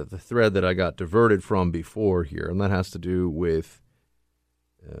up the thread that I got diverted from before here, and that has to do with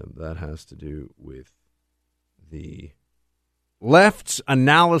the left's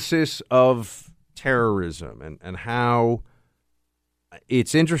analysis of terrorism and how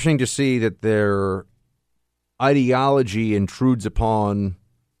it's interesting to see that their ideology intrudes upon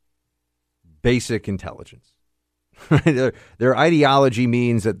basic intelligence. Their ideology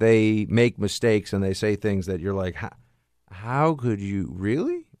means that they make mistakes and they say things that you're like, how could you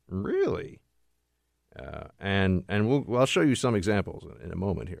really? And I'll show you some examples in a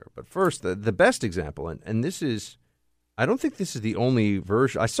moment here. But first, the best example, and this is, I don't think this is the only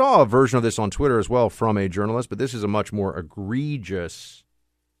version. I saw a version of this on Twitter as well from a journalist, but this is a much more egregious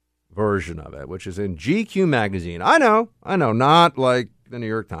version of it, which is in GQ magazine. I know, not like the New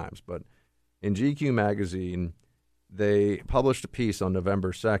York Times, but in GQ magazine, they published a piece on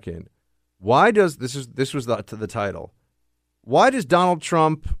November 2nd. This was the title. Why does Donald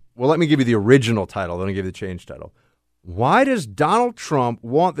Trump, well, let me give you the original title, then I'll give you the changed title. Why does Donald Trump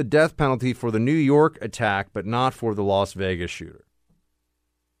want the death penalty for the New York attack, but not for the Las Vegas shooter?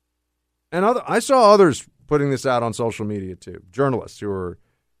 And I saw others putting this out on social media too. Journalists who were,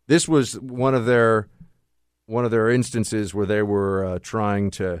 this was one of their instances where they were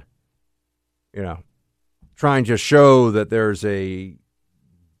trying to show that there's a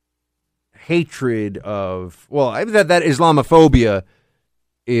hatred of, that Islamophobia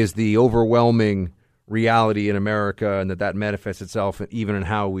is the overwhelming reality in America, and that manifests itself even in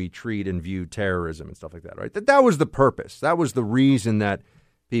how we treat and view terrorism and stuff like that, right? That was the purpose. That was the reason that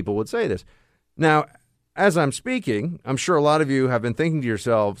people would say this. Now, as I'm speaking, I'm sure a lot of you have been thinking to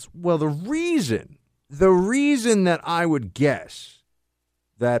yourselves, well, the reason that I would guess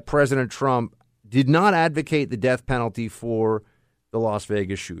that President Trump did not advocate the death penalty for the Las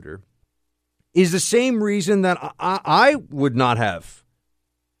Vegas shooter is the same reason that I would not have.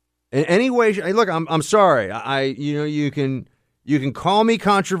 In any way, look, I'm sorry. You can call me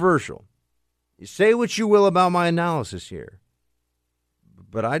controversial. You say what you will about my analysis here.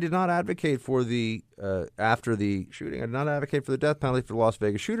 But I did not advocate for after the shooting, I did not advocate for the death penalty for the Las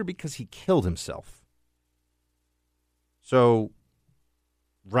Vegas shooter because he killed himself. So,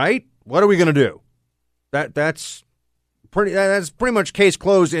 right? What are we going to do? That's pretty much case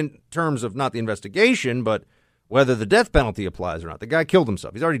closed in terms of not the investigation, but whether the death penalty applies or not. The guy killed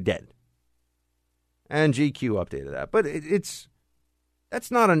himself. He's already dead. And GQ updated that. But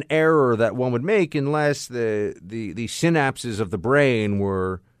that's not an error that one would make unless the synapses of the brain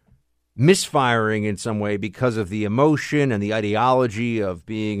were misfiring in some way because of the emotion and the ideology of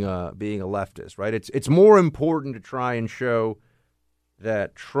being a leftist, right? It's more important to try and show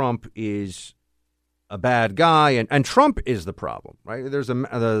that Trump is a bad guy, and Trump is the problem, right? There's a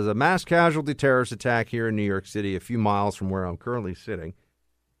mass casualty terrorist attack here in New York City, a few miles from where I'm currently sitting,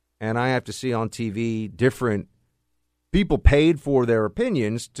 and I have to see on TV different people paid for their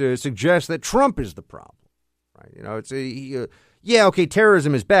opinions to suggest that Trump is the problem, right? You know, okay,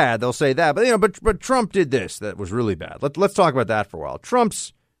 terrorism is bad. They'll say that, but Trump did this that was really bad. Let's talk about that for a while.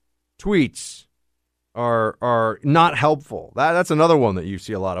 Trump's tweets are not helpful. That's another one that you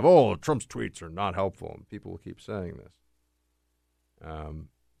see a lot of. Oh, Trump's tweets are not helpful, and people will keep saying this.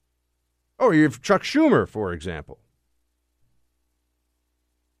 You have Chuck Schumer, for example.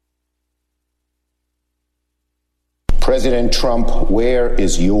 President Trump, where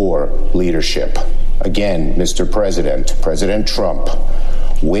is your leadership? Again, Mr. President Trump,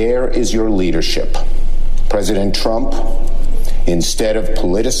 where is your leadership? President Trump, instead of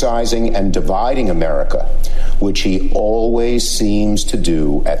politicizing and dividing America, which he always seems to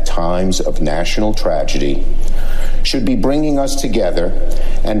do at times of national tragedy, should be bringing us together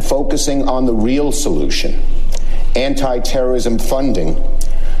and focusing on the real solution, anti-terrorism funding,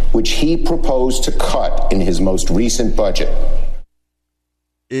 which he proposed to cut in his most recent budget.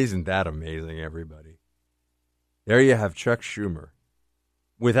 Isn't that amazing, everybody? There you have Chuck Schumer,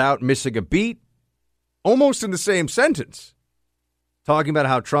 without missing a beat, almost in the same sentence, talking about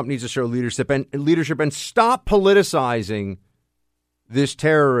how Trump needs to show leadership and stop politicizing this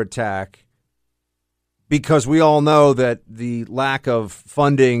terror attack, because we all know that the lack of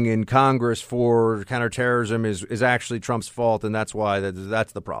funding in Congress for counterterrorism is actually Trump's fault, and that's why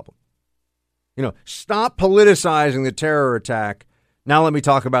that's the problem. You know, stop politicizing the terror attack. Now let me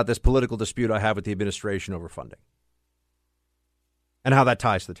talk about this political dispute I have with the administration over funding and how that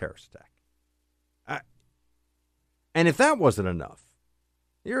ties to the terrorist attack. And if that wasn't enough,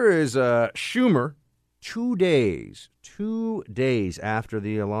 here is Schumer 2 days after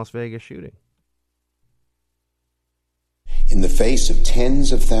the Las Vegas shooting. In the face of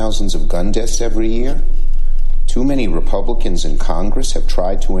tens of thousands of gun deaths every year, too many Republicans in Congress have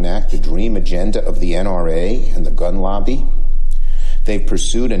tried to enact the dream agenda of the NRA and the gun lobby. They've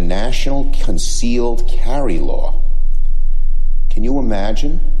pursued a national concealed carry law. Can you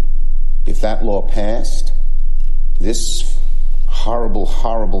imagine if that law passed? This horrible,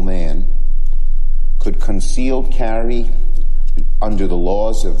 horrible man could concealed carry under the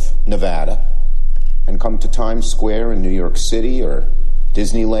laws of Nevada and come to Times Square in New York City or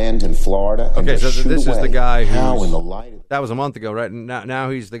Disneyland in Florida. And okay, so this is the guy who in the light of- that was a month ago, right? And now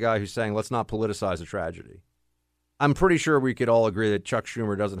he's the guy who's saying, let's not politicize a tragedy. I'm pretty sure we could all agree that Chuck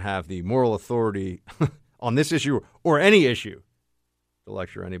Schumer doesn't have the moral authority on this issue or any issue to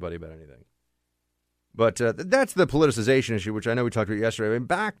lecture anybody about anything. But that's the politicization issue, which I know we talked about yesterday. I mean,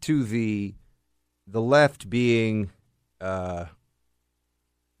 back to the left being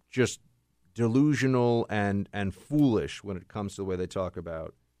just delusional and foolish when it comes to the way they talk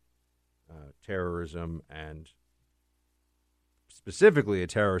about terrorism, and specifically a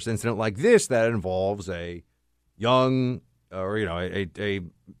terrorist incident like this that involves a young a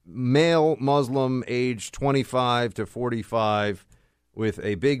male Muslim aged 25 to 45 with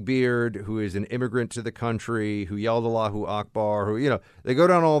a big beard who is an immigrant to the country, who yelled Allahu Akbar, who, they go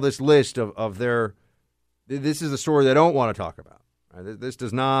down all this list of their, this is the story they don't want to talk about. Right? This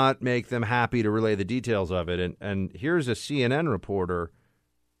does not make them happy to relay the details of it. And here's a CNN reporter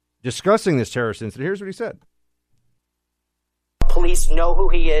discussing this terrorist incident. Here's what he said. Police know who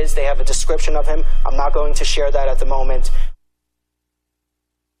he is. They have a description of him. I'm not going to share that at the moment.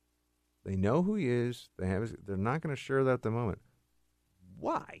 They know who he is. They're not going to share that at the moment.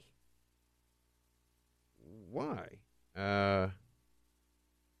 Why?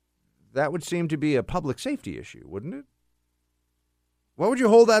 That would seem to be a public safety issue, wouldn't it? Why would you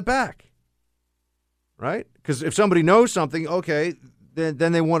hold that back? right? Because if somebody knows something, okay, then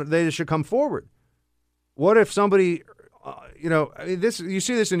they should come forward. What if somebody, you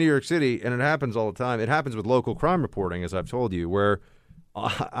see this in New York City, and it happens all the time. It happens with local crime reporting, as I've told you, where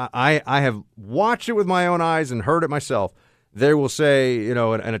I have watched it with my own eyes and heard it myself. They will say,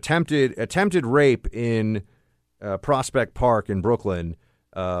 an attempted rape in Prospect Park in Brooklyn,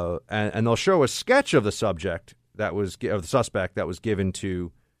 and they'll show a sketch of the suspect that was given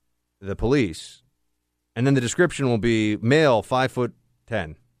to the police, and then the description will be male,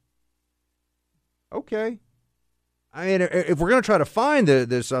 5'10". Okay. I mean, if we're going to try to find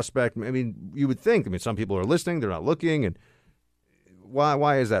the suspect, I mean, you would think. I mean, some people are listening; they're not looking, and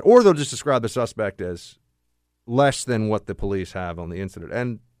why is that? Or they'll just describe the suspect as less than what the police have on the incident,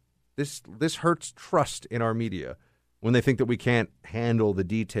 and this hurts trust in our media when they think that we can't handle the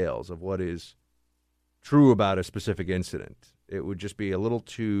details of what is true about a specific incident. It would just be a little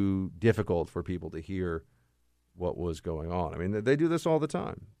too difficult for people to hear what was going on. I mean, they do this all the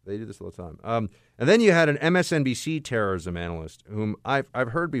time. And then you had an MSNBC terrorism analyst whom I've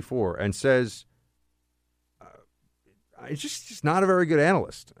heard before and says it's just not a very good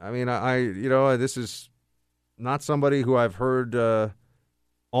analyst. I mean, this is not somebody who I've heard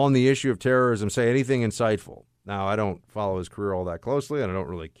on the issue of terrorism say anything insightful. Now, I don't follow his career all that closely, and I don't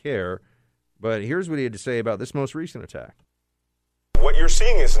really care. But here's what he had to say about this most recent attack. What you're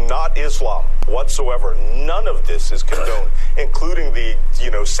seeing is not Islam whatsoever. None of this is condoned, including the,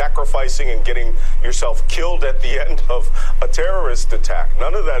 sacrificing and getting yourself killed at the end of a terrorist attack.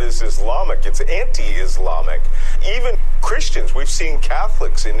 None of that is Islamic. It's anti-Islamic. Even Christians, we've seen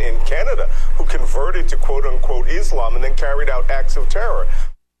Catholics in Canada who converted to quote-unquote Islam and then carried out acts of terror.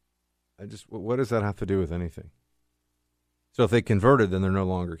 What does that have to do with anything? So if they converted, then they're no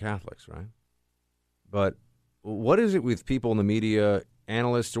longer Catholics, right? But what is it with people in the media,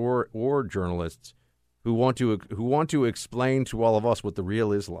 analysts or journalists, who want to explain to all of us what the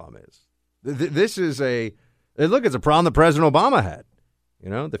real Islam is? This is it's a problem that President Obama had.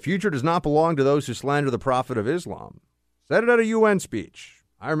 The future does not belong to those who slander the Prophet of Islam. Said it at a UN speech.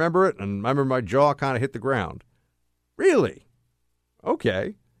 I remember it, and I remember my jaw kind of hit the ground. Really?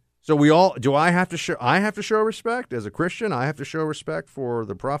 Okay. So I have to show respect as a Christian? I have to show respect for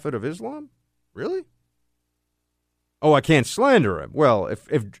the Prophet of Islam? Really? Oh, I can't slander him. Well,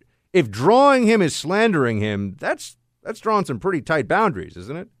 if drawing him is slandering him, that's drawing some pretty tight boundaries,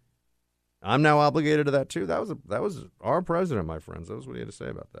 isn't it? I'm now obligated to that too. That was our president, my friends. That was what he had to say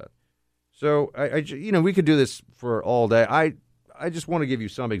about that. So we could do this for all day. I just want to give you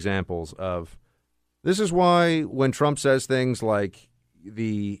some examples of this is why when Trump says things like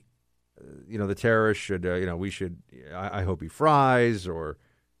the terrorists should I hope he fries, or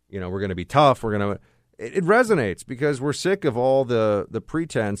we're going to be tough. It resonates because we're sick of all the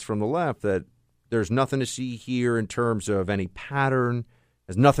pretense from the left that there's nothing to see here in terms of any pattern.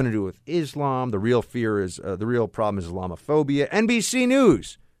 It has nothing to do with Islam. The real problem is Islamophobia. NBC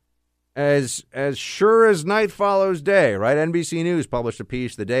News, as sure as night follows day, right? NBC News published a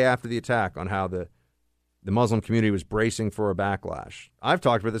piece the day after the attack on how the Muslim community was bracing for a backlash. I've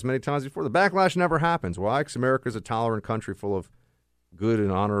talked about this many times before. The backlash never happens. Why? Because America is a tolerant country full of good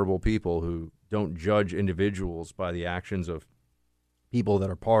and honorable people who don't judge individuals by the actions of people that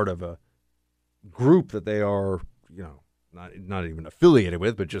are part of a group that they are, not even affiliated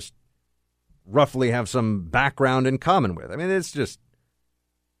with, but just roughly have some background in common with. I mean, this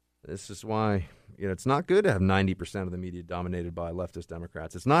is why it's not good to have 90% of the media dominated by leftist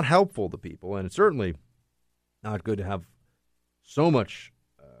Democrats. It's not helpful to people, and it's certainly not good to have so much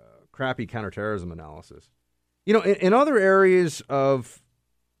crappy counterterrorism analysis. In other areas of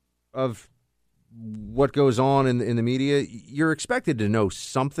what goes on in the media, you're expected to know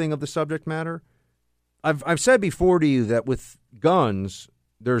something of the subject matter. I've said before to you that with guns,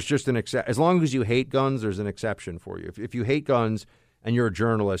 there's just as long as you hate guns, there's an exception for you. If you hate guns and you're a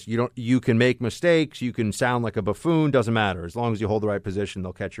journalist, you can make mistakes, you can sound like a buffoon, doesn't matter. As long as you hold the right position,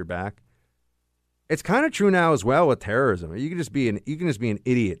 they'll catch your back. It's kind of true now as well with terrorism. You can just be an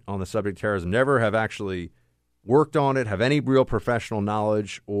idiot on the subject of terrorism, never have actually worked on it, have any real professional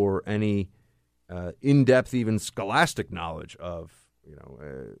knowledge or any in-depth, even scholastic knowledge of,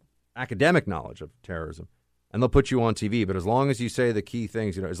 academic knowledge of terrorism, and they'll put you on TV. But as long as you say the key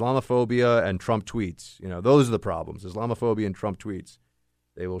things, Islamophobia and Trump tweets, those are the problems. Islamophobia and Trump tweets,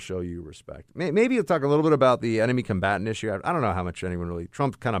 they will show you respect. Maybe you'll talk a little bit about the enemy combatant issue. I don't know how much anyone really.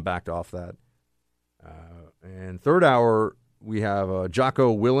 Trump kind of backed off that. And third hour, we have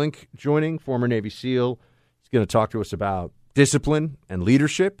Jocko Willink joining, former Navy SEAL. He's going to talk to us about discipline and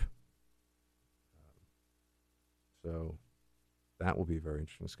leadership. So that will be a very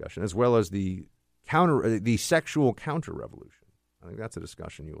interesting discussion, as well as the the sexual counter-revolution. I think that's a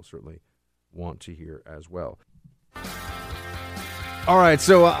discussion you will certainly want to hear as well. All right,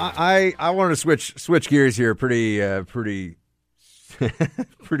 so I wanted to switch gears here pretty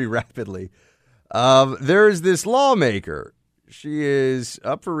pretty rapidly. There is this lawmaker. She is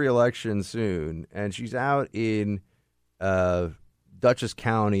up for re-election soon, and she's out in Dutchess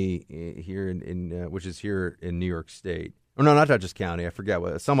County here in which is here in New York State. Oh, no, not Dutchess County. I forget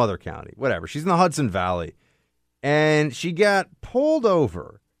what, some other county, whatever. She's in the Hudson Valley, and she got pulled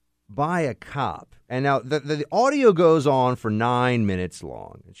over by a cop. And now the audio goes on for 9 minutes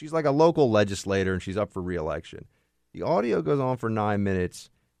long. And she's like a local legislator, and she's up for re-election. The audio goes on for 9 minutes,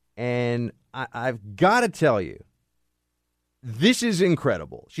 and I've got to tell you, this is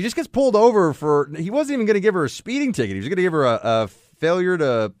incredible. She just gets pulled over he wasn't even going to give her a speeding ticket. He was going to give her a failure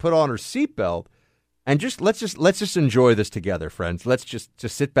to put on her seatbelt. And let's just enjoy this together, friends. Let's just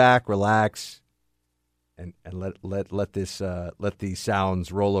sit back, relax, and let these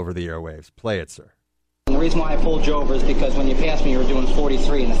sounds roll over the airwaves. Play it, sir. The reason why I pulled you over is because when you passed me, you were doing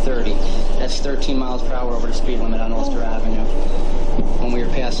 43 and a 30. That's 13 miles per hour over the speed limit on Ulster Avenue. When we were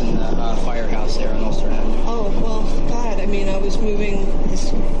passing the firehouse there on Ulster Avenue. Oh, well, God, I mean, I was moving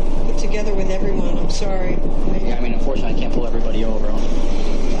this put together with everyone. I'm sorry. Yeah, I mean, unfortunately, I can't pull everybody over. No,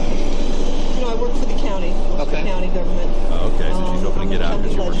 I work for the county. Okay. The county government. Oh, okay, so she's hoping to get out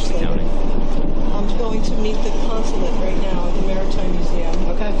because she works for the county. I'm going to meet the consulate right now at the Maritime Museum.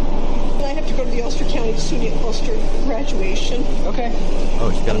 Okay. And I have to go to the Ulster County SUNY Ulster graduation. Okay.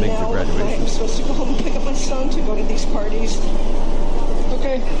 Oh, she's got to make it for graduation. I'm supposed to go home and pick up my son to go to these parties.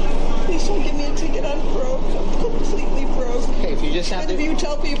 Okay. Please don't give me a ticket. I'm broke. I'm completely broke. Okay, if you just have to... If you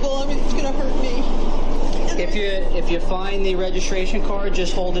tell people, I mean, it's going to hurt me. If you find the registration card,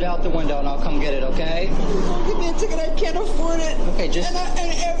 just hold it out the window and I'll come get it, okay? Don't give me a ticket. I can't afford it. Okay, just...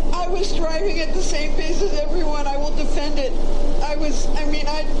 And I was driving at the same pace as everyone. I will defend it.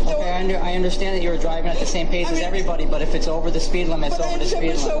 Okay, I understand that you were driving at the same pace as everybody, but if it's over the speed limit, it's over the speed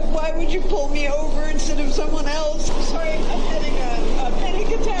limit. So why would you pull me over instead of someone else? Sorry, I'm having a panic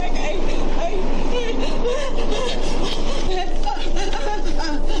attack.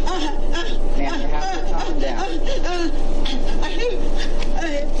 Ma'am, you have to calm down.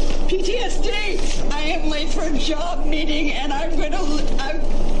 PTSD. I am late for a job meeting, and I'm going to...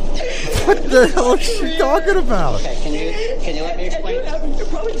 What the hell is she talking about? Okay, can you let me explain? You're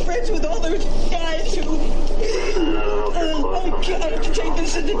probably friends with all those guys who... I have to take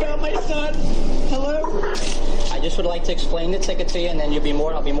this about my son. Hello? I just would like to explain the ticket to you, and then I'll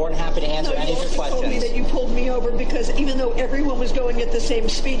be more than happy to answer any of your questions. You told me that you pulled me over because even though everyone was going at the same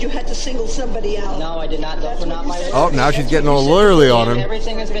speed, you had to single somebody out. No, I did not. Those were not my words. Oh, now she's getting all lawyerly on him.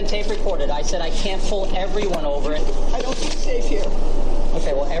 Everything has been tape recorded. I said I can't pull everyone over. I don't feel safe here.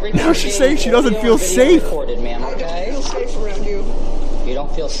 Okay, well, everything. Now she's saying she doesn't feel safe. Recorded, ma'am, okay? I don't feel safe around you. You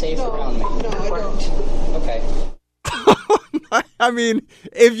don't feel safe around me? No, I don't. Okay. I mean,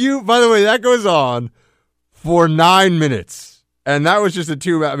 by the way, that goes on for 9 minutes. And that was just a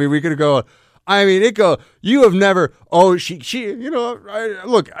 2. I mean, we could go, you have never,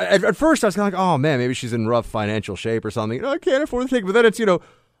 look, at first I was kind of like, oh man, maybe she's in rough financial shape or something. I can't afford the ticket. But then it's,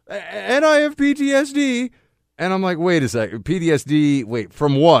 and I have PTSD. And I'm like, wait a second, PTSD, wait,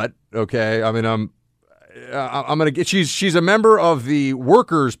 from what? Okay. I mean, I'm going to get, she's a member of the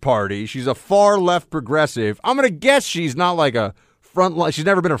Workers' Party. She's a far left progressive. I'm going to guess she's not like a frontline, she's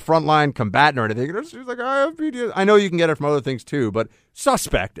never been a frontline combatant or anything. She's like, I have PTSD. I know you can get it from other things too, but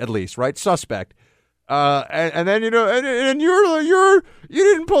suspect at least, right? Suspect. And then, and you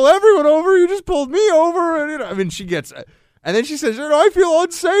didn't pull everyone over. You just pulled me over. And, I mean, she gets, and then she says, I feel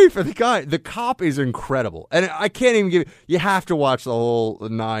unsafe. And the cop is incredible. And I can't even you have to watch the whole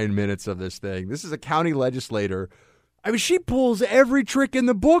 9 minutes of this thing. This is a county legislator. I mean, she pulls every trick in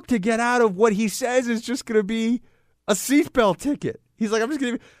the book to get out of what he says is just going to be a seatbelt ticket. He's like, I'm just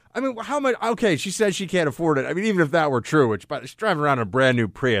going to, I mean, how much? Okay, she says she can't afford it. I mean, even if that were true, which she's driving around in a brand new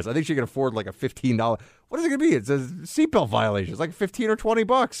Prius, I think she can afford like a $15. What is it going to be? It's a seatbelt violation. It's like $15 or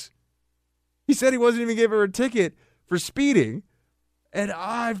 $20. He said he wasn't even giving her a ticket for speeding. And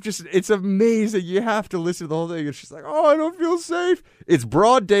it's amazing. You have to listen to the whole thing. And she's like, oh, I don't feel safe. It's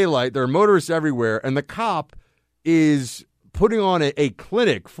broad daylight. There are motorists everywhere. And the cop is putting on a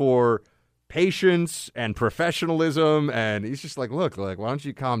clinic for patience and professionalism. And he's just like, look, why don't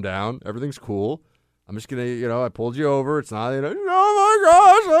you calm down? Everything's cool. I'm just going to, I pulled you over. It's not, oh my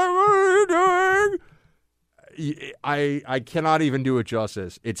gosh, what are you doing? I cannot even do it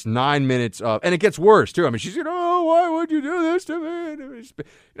justice. It's 9 minutes of, and it gets worse too. I mean, she's, why would you do this to me?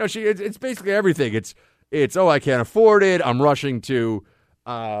 It's basically everything. It's, oh, I can't afford it. I'm rushing to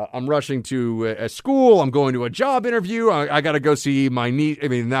I'm rushing to a school. I'm going to a job interview. I got to go see my niece. I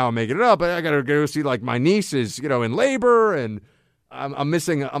mean, now I'm making it up, but I got to go see like my niece is, in labor, and I'm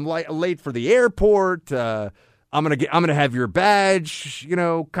missing. I'm late for the airport. I'm gonna have your badge,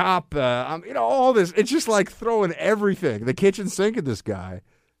 cop. All this. It's just like throwing everything, the kitchen sink at this guy,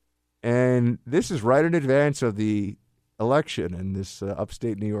 and this is right in advance of the election in this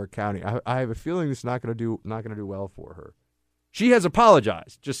upstate New York county. I have a feeling this is not gonna do well for her. She has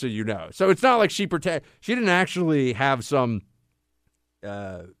apologized, just so you know. So it's not like she didn't actually have some.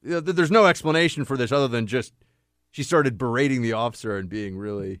 There's no explanation for this other than just she started berating the officer and being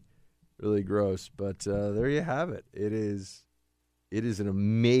really, really gross. But there you have it. It is an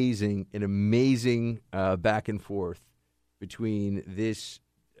amazing back and forth between this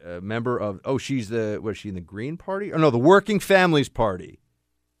member of she's in the Green Party? Oh no, the Working Families Party.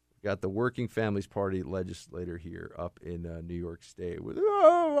 We got the Working Families Party legislator here up in New York State with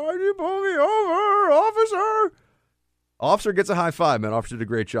why'd you pull me over, officer? Officer gets a high five, man. Officer did a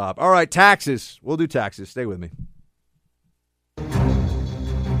great job. All right, taxes. We'll do taxes. Stay with me.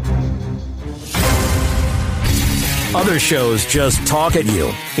 Other shows just talk at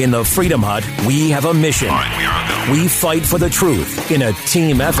you. In the Freedom Hut, we have a mission. All right, we are on go. We fight for the truth in a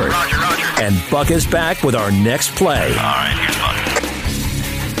team effort. Roger, Roger. And Buck is back with our next play. All right, here's Buck.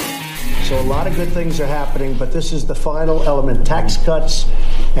 So a lot of good things are happening, but this is the final element, tax cuts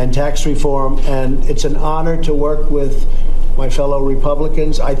and tax reform, and it's an honor to work with my fellow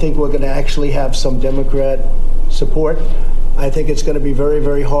Republicans. I think we're going to actually have some Democrat support. I think it's going to be very,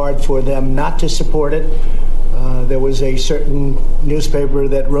 very hard for them not to support it. There was a certain newspaper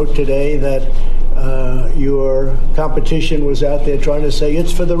that wrote today that your competition was out there trying to say,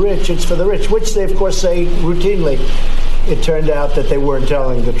 it's for the rich, which they, of course, say routinely. It turned out that they weren't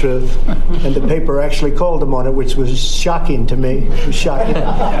telling the truth, and the paper actually called them on it, which was shocking to me. It was shocking.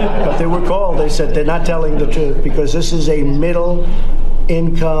 But they were called. They said they're not telling the truth because this is a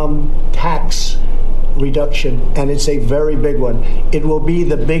middle-income tax reduction, and it's a very big one. It will be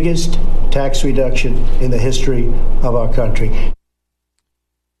the biggest tax reduction in the history of our country.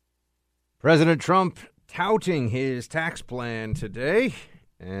 President Trump touting his tax plan today,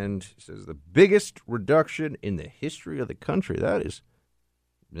 and says the biggest reduction in the history of the country. That is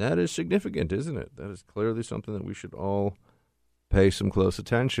significant, isn't it? That is clearly something that we should all pay some close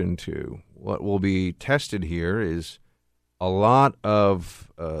attention to. What will be tested here is a lot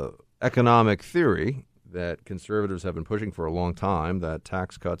of economic theory that conservatives have been pushing for a long time, that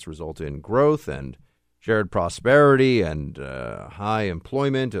tax cuts result in growth and shared prosperity and high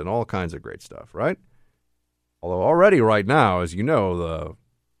employment and all kinds of great stuff, right? Although already right now, as you know, the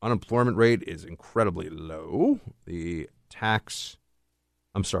unemployment rate is incredibly low. The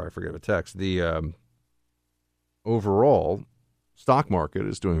overall stock market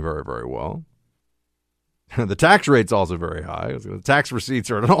is doing very, very well. The tax rate's also very high. The tax receipts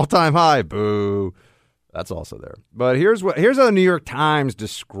are at an all-time high. Boo. That's also there. But here's how the New York Times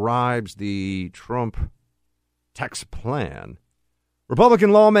describes the Trump tax plan.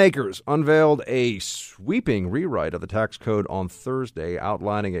 Republican lawmakers unveiled a sweeping rewrite of the tax code on Thursday,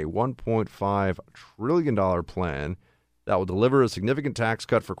 outlining a $1.5 trillion plan that will deliver a significant tax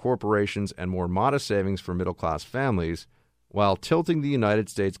cut for corporations and more modest savings for middle-class families, while tilting the United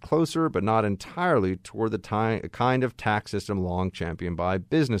States closer, but not entirely, toward the kind of tax system long championed by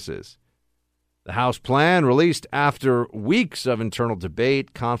businesses. The House plan, released after weeks of internal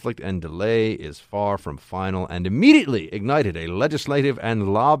debate, conflict, and delay, is far from final and immediately ignited a legislative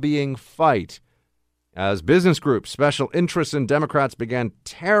and lobbying fight as business groups, special interests, and Democrats began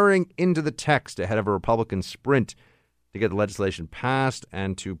tearing into the text ahead of a Republican sprint to get the legislation passed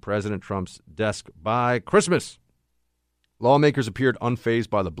and to President Trump's desk by Christmas. Lawmakers appeared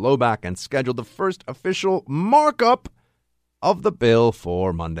unfazed by the blowback and scheduled the first official markup of the bill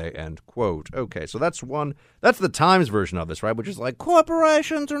for Monday, end quote. Okay, so that's the Times version of this, right? Which is like,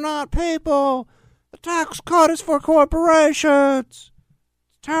 corporations are not people. The tax cut is for corporations. It's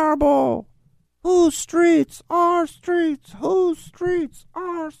terrible. Whose streets are streets? Whose streets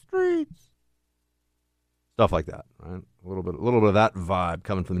are streets? Stuff like that, right? A little bit of that vibe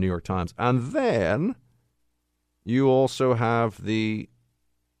coming from the New York Times. And then you also have the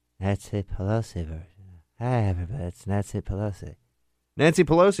Nancy Pelosi version. Hi, everybody, it's Nancy Pelosi. Nancy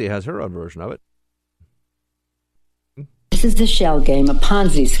Pelosi has her own version of it. This is the shell game, a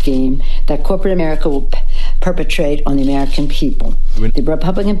Ponzi scheme that corporate America will perpetrate on the American people. The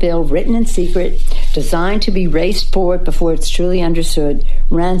Republican bill, written in secret, designed to be raced forward before it's truly understood,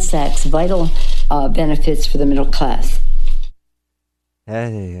 ransacks vital benefits for the middle class.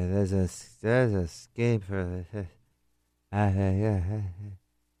 There's a scheme for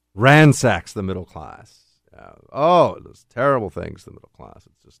ransacks the middle class. Those terrible things to the middle class.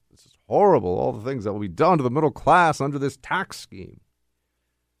 It's just horrible, all the things that will be done to the middle class under this tax scheme.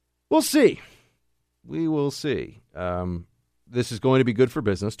 We'll see. We will see. This is going to be good for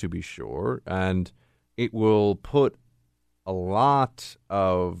business, to be sure, and it will put a lot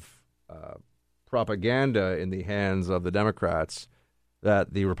of propaganda in the hands of the Democrats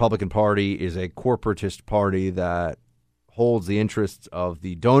that the Republican Party is a corporatist party that holds the interests of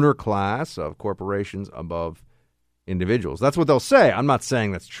the donor class of corporations above individuals. That's what they'll say. I'm not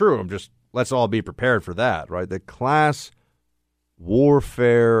saying that's true. Let's all be prepared for that, right? The class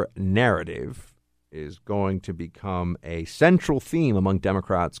warfare narrative is going to become a central theme among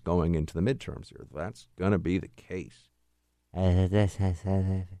Democrats going into the midterms here. That's going to be the case.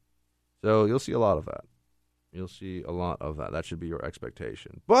 So you'll see a lot of that. You'll see a lot of that. That should be your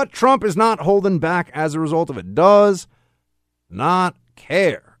expectation. But Trump is not holding back as a result of it. Does not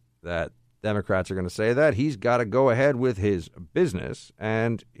care that Democrats are going to say that. He's got to go ahead with his business.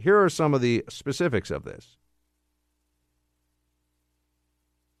 And here are some of the specifics of this.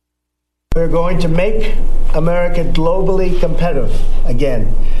 We're going to make America globally competitive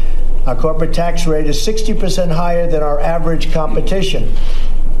again. Our corporate tax rate is 60% higher than our average competition.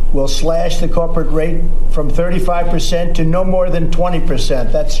 We'll slash the corporate rate from 35% to no more than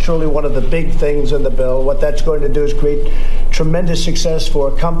 20%. That's truly one of the big things in the bill. What that's going to do is create tremendous success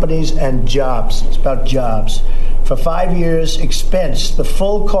for companies and jobs. It's about jobs. For 5 years, expense the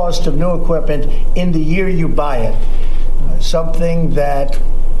full cost of new equipment in the year you buy it. Something that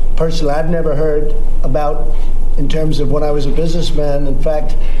personally I've never heard about in terms of when I was a businessman. In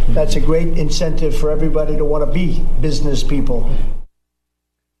fact, that's a great incentive for everybody to want to be business people.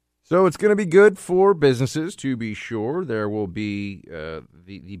 So it's going to be good for businesses, to be sure. There will be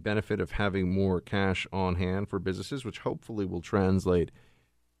the benefit of having more cash on hand for businesses, which hopefully will translate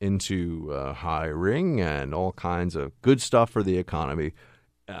into hiring and all kinds of good stuff for the economy.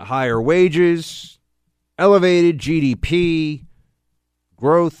 Higher wages, elevated GDP,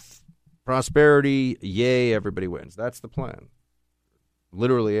 growth, prosperity, yay, everybody wins. That's the plan.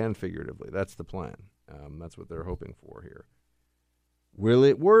 Literally and figuratively, that's the plan. That's what they're hoping for here. Will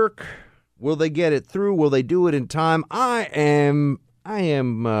it work? Will they get it through? Will they do it in time? I am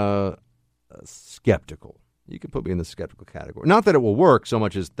skeptical. You can put me in the skeptical category. Not that it will work so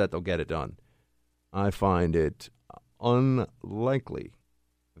much as that they'll get it done. I find it unlikely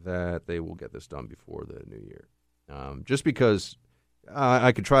that they will get this done before the new year. Just because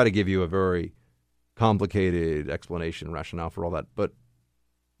I could try to give you a very complicated explanation, rationale for all that, but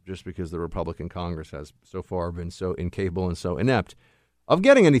just because the Republican Congress has so far been so incapable and so inept of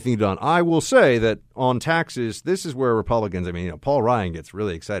getting anything done. I will say that on taxes, this is where Republicans, Paul Ryan gets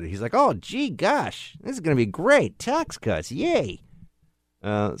really excited. He's like, oh, gee, gosh, this is going to be great. Tax cuts, yay.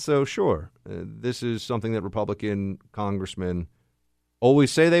 So sure, this is something that Republican congressmen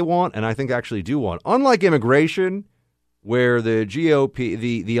always say they want, and I think actually do want. Unlike immigration, where the GOP,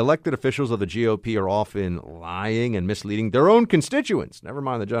 the elected officials of the GOP are often lying and misleading their own constituents, never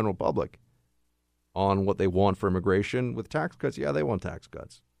mind the general public, on what they want for immigration. With tax cuts, yeah, they want tax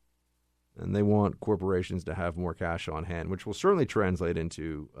cuts. And they want corporations to have more cash on hand, which will certainly translate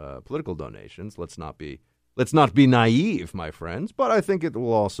into political donations. Let's not be naive, my friends, but I think it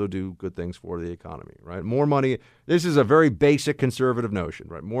will also do good things for the economy, right? More money. This is a very basic conservative notion,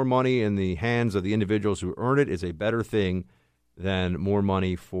 right? More money in the hands of the individuals who earn it is a better thing than more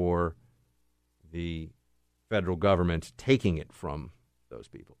money for the federal government taking it from those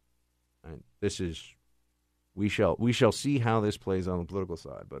people. And we shall see how this plays on the political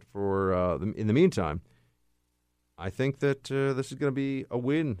side. But for in the meantime, I think that this is going to be a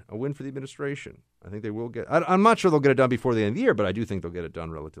win for the administration. I think they will get. I'm not sure they'll get it done before the end of the year, but I do think they'll get it done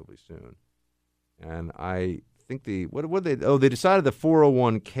relatively soon. And I think they decided the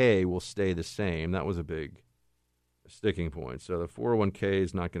 401k will stay the same. That was a big sticking point. So the 401k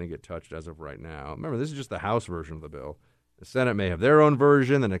is not going to get touched as of right now. Remember, this is just the House version of the bill. The Senate may have their own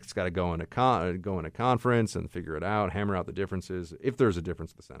version, then it's got to go into conference and figure it out, hammer out the differences, if there's a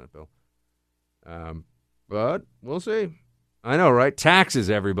difference in the Senate bill. But we'll see. I know, right? Taxes,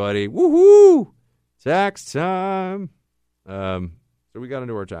 everybody. Woohoo! Tax time. So we got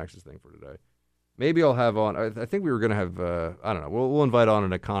into our taxes thing for today. Maybe I'll have on, I think we were going to have, I don't know, we'll invite on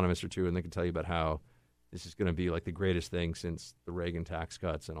an economist or two, and they can tell you about how this is going to be like the greatest thing since the Reagan tax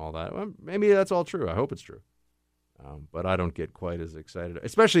cuts and all that. Well, maybe that's all true. I hope it's true. But I don't get quite as excited,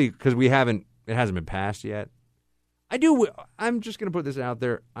 especially because it hasn't been passed yet. I'm just going to put this out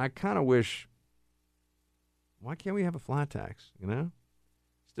there. I kind of wish, why can't we have a flat tax,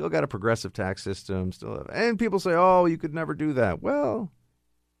 Still got a progressive tax system. And people say, oh, you could never do that. Well,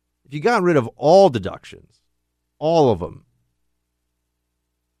 if you got rid of all deductions, all of them,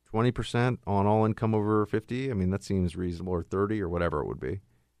 20% on all income over 50, I mean, that seems reasonable, or 30 or whatever it would be.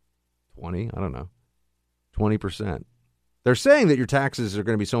 20, I don't know. 20%. They're saying that your taxes are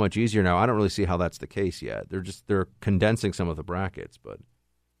going to be so much easier now. I don't really see how that's the case yet. They're condensing some of the brackets, but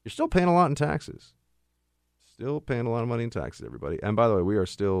you're still paying a lot in taxes. Still paying a lot of money in taxes, everybody. And by the way, we are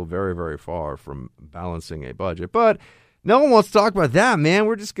still very, very far from balancing a budget. But no one wants to talk about that, man.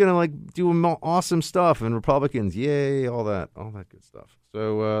 We're just going to do awesome stuff. And Republicans, yay, all that good stuff.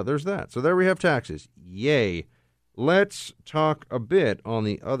 So there's that. So there we have taxes. Yay. Let's talk a bit on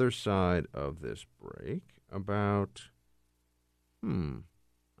the other side of this break about,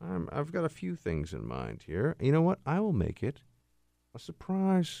 I've got a few things in mind here. You know what? I will make it a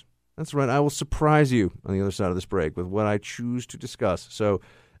surprise. That's right. I will surprise you on the other side of this break with what I choose to discuss. So,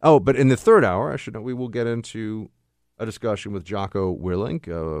 but in the third hour, I should know, we will get into a discussion with Jocko Willink,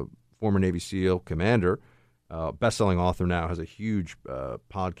 former Navy SEAL commander, best-selling author now, has a huge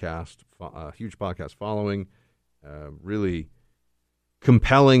podcast following, really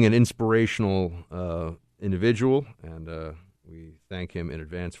compelling and inspirational individual, and we thank him in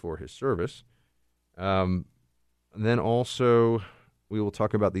advance for his service. And then also, we will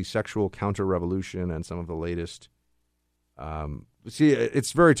talk about the sexual counter-revolution and some of the latest. See,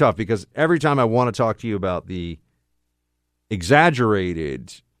 it's very tough because every time I want to talk to you about the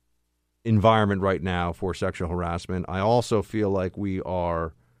exaggerated environment right now for sexual harassment, I also feel like we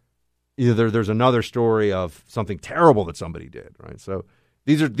are either there's another story of something terrible that somebody did, right? So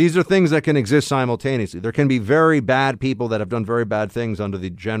these are things that can exist simultaneously. There can be very bad people that have done very bad things under the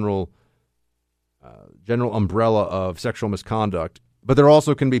general umbrella of sexual misconduct. But there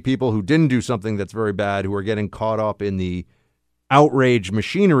also can be people who didn't do something that's very bad who are getting caught up in the outrage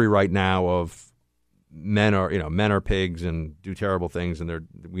machinery right now of men are pigs and do terrible things, and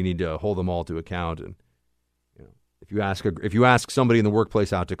we need to hold them all to account. And if you ask somebody in the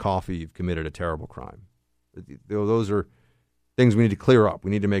workplace out to coffee, you've committed a terrible crime. Those are things we need to clear up. We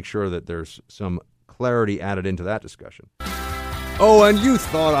need to make sure that there's some clarity added into that discussion. Oh, and you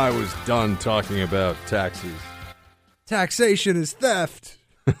thought I was done talking about taxes. Taxation is theft.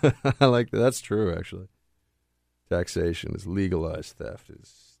 I like that. That's true, actually. Taxation is legalized theft,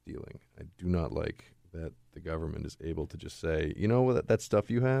 is stealing. I do not like that the government is able to just say, you know what, that stuff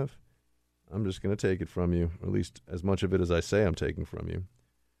you have, I'm just going to take it from you, or at least as much of it as I say I'm taking from you.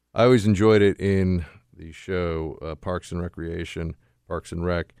 I always enjoyed it in the show Parks and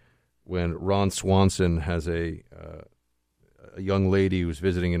Rec, when Ron Swanson has a young lady who's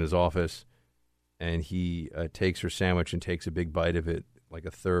visiting in his office, and he takes her sandwich and takes a big bite of it, like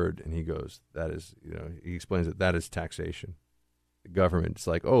a third, and he goes, he explains that is taxation. The government's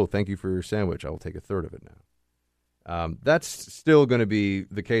like, oh, thank you for your sandwich. I will take a third of it now. That's still going to be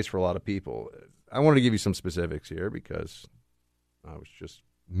the case for a lot of people. I wanted to give you some specifics here because I was just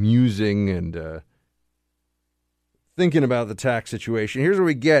musing and thinking about the tax situation. Here's where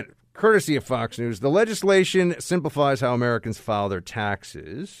we get, courtesy of Fox News, the legislation simplifies how Americans file their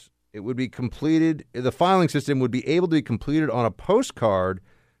taxes. It would be completed, the filing system would be able to be completed on a postcard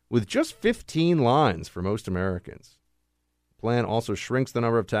with just 15 lines for most Americans. The plan also shrinks the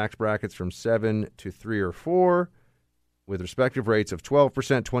number of tax brackets from 7 to 3 or 4, with respective rates of 12%,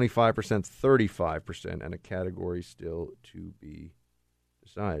 25%, 35%, and a category still to be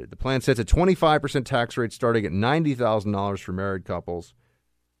decided. The plan sets a 25% tax rate starting at $90,000 for married couples,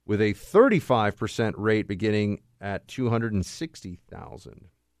 with a 35% rate beginning at $260,000.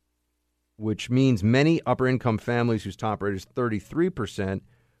 Which means many upper-income families whose top rate is 33%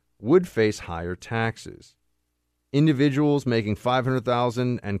 would face higher taxes. Individuals making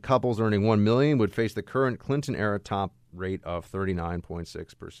 $500,000 and couples earning $1 million would face the current Clinton-era top rate of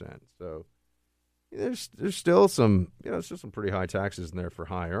 39.6%. So there's still some, some pretty high taxes in there for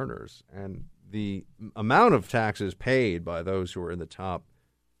high earners, and the amount of taxes paid by those who are in the top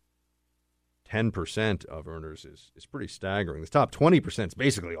 10% of earners is pretty staggering. The top 20% is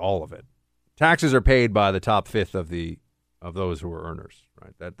basically all of it. Taxes are paid by the top fifth of those who are earners,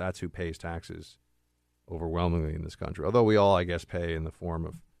 right? That's who pays taxes overwhelmingly in this country. Although we all, I guess, pay in the form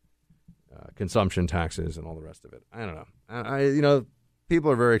of consumption taxes and all the rest of it. I don't know. People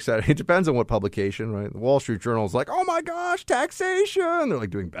are very excited. It depends on what publication, right? The Wall Street Journal is like, oh my gosh, taxation. They're like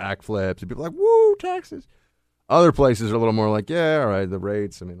doing backflips, and people are like, woo, taxes. Other places are a little more like, yeah, all right, the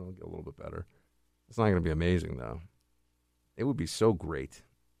rates, it'll get a little bit better. It's not going to be amazing, though. It would be so great.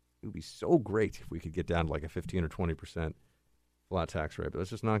 It would be so great if we could get down to like a 15 or 20% flat tax rate, but that's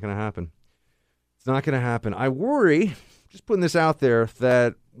just not going to happen. It's not going to happen. I worry, just putting this out there,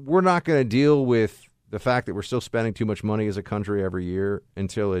 that we're not going to deal with the fact that we're still spending too much money as a country every year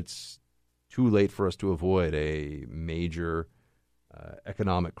until it's too late for us to avoid a major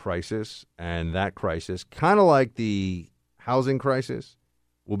economic crisis. And that crisis, kind of like the housing crisis,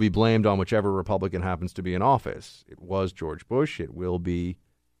 will be blamed on whichever Republican happens to be in office. It was George Bush. It will be,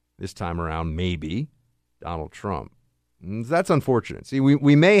 this time around, maybe Donald Trump. And that's unfortunate. See,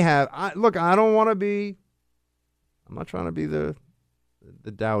 we may have, look, I don't want to be, I'm not trying to be the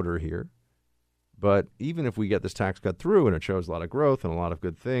doubter here, but even if we get this tax cut through and it shows a lot of growth and a lot of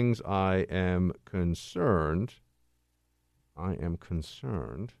good things, I am concerned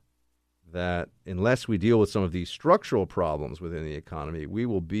that unless we deal with some of these structural problems within the economy, we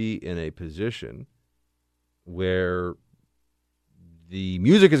will be in a position where the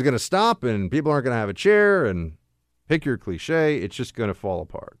music is going to stop and people aren't going to have a chair, and pick your cliche, it's just going to fall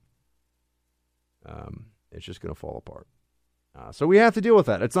apart. It's just going to fall apart. So we have to deal with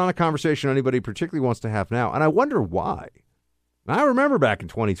that. It's not a conversation anybody particularly wants to have now, and I wonder why. I remember back in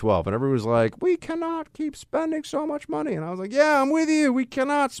 2012, and everyone was like, we cannot keep spending so much money. And I was like, yeah, I'm with you. We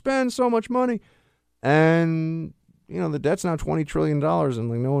cannot spend so much money. And, the debt's now $20 trillion,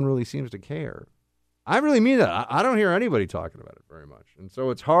 and no one really seems to care. I really mean that. I don't hear anybody talking about it very much. And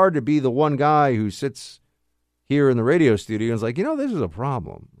so it's hard to be the one guy who sits here in the radio studio and is like, this is a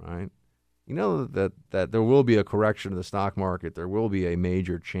problem, right? That there will be a correction in the stock market. There will be a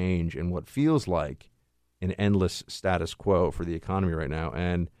major change in what feels like an endless status quo for the economy right now.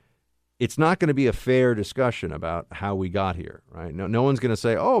 And it's not going to be a fair discussion about how we got here, right? No one's going to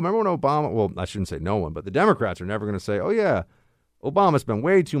say, oh, remember when Obama, well, I shouldn't say no one, but the Democrats are never going to say, oh, yeah, Obama spent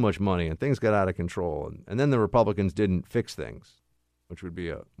way too much money and things got out of control. And then the Republicans didn't fix things, which would be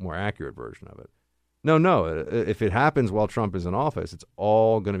a more accurate version of it. No. If it happens while Trump is in office, it's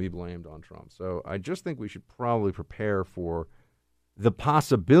all going to be blamed on Trump. So I just think we should probably prepare for the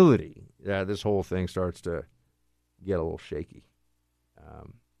possibility that this whole thing starts to get a little shaky.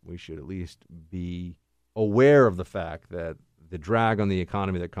 We should at least be aware of the fact that the drag on the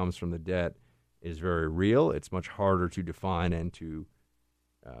economy that comes from the debt is very real. It's much harder to define and to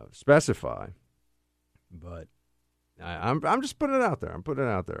specify. But I'm just putting it out there. I'm putting it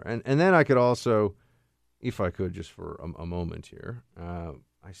out there. And then I could also, if I could just for a moment here,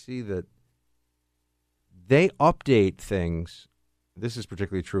 I see that they update things. This is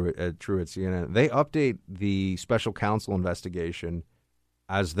particularly true at CNN. They update the special counsel investigation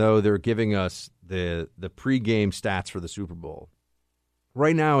as though they're giving us the pregame stats for the Super Bowl.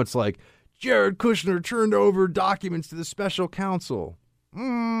 Right now, it's like, Jared Kushner turned over documents to the special counsel.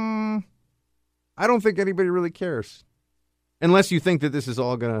 I don't think anybody really cares. Unless you think that this is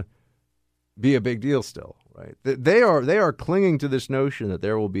all going to be a big deal still, right? They are clinging to this notion that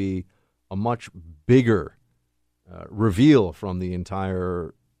there will be a much bigger reveal from the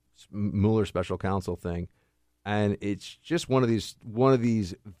entire Mueller special counsel thing, and it's just one of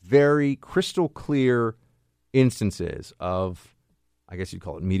these very crystal clear instances of, I guess you'd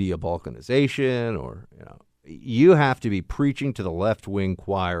call it media balkanization, or you have to be preaching to the left wing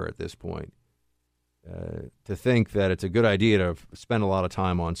choir at this point to think that it's a good idea to spend a lot of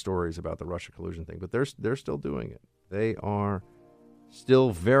time on stories about the Russia collusion thing. But they're still doing it. They are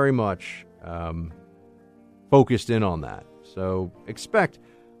still very much focused in on that. So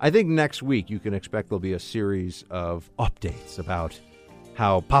I think next week you can expect there'll be a series of updates about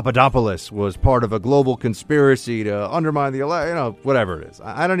how Papadopoulos was part of a global conspiracy to undermine the election, whatever it is.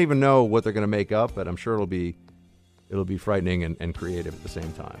 I don't even know what they're going to make up, but I'm sure it'll be frightening and creative at the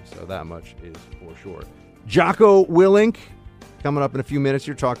same time. So that much is for sure. Jocko Willink, coming up in a few minutes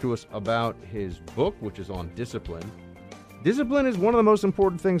here, talk to us about his book, which is on discipline. Discipline is one of the most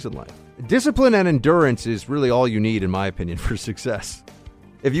important things in life. Discipline and endurance is really all you need, in my opinion, for success.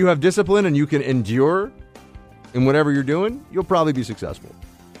 If you have discipline and you can endure in whatever you're doing, you'll probably be successful.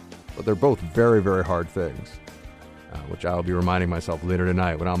 But they're both very, very hard things, which I'll be reminding myself later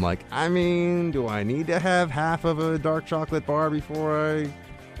tonight when I'm like, do I need to have half of a dark chocolate bar before I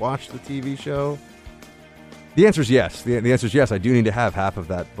watch the TV show? The answer is yes. The answer is yes, I do need to have half of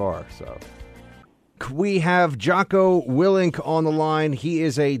that bar. So we have Jocko Willink on the line. He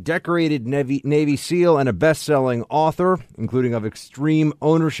is a decorated Navy SEAL and a best-selling author, including of Extreme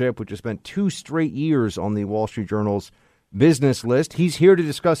Ownership, which has spent 2 straight years on the Wall Street Journal's business list. He's here to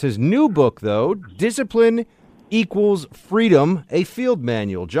discuss his new book, though, Discipline Equals Freedom, a Field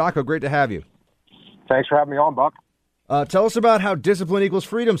Manual. Jocko, great to have you. Thanks for having me on, Buck. Tell us about how discipline equals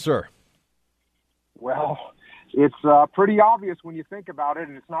freedom, sir. Well, it's pretty obvious when you think about it,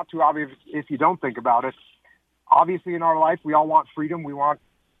 and it's not too obvious if you don't think about it. Obviously, in our life, we all want freedom. We want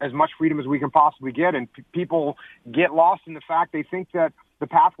as much freedom as we can possibly get. And people get lost in the fact they think that the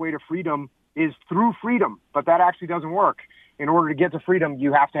pathway to freedom is through freedom, but that actually doesn't work. In order to get to freedom,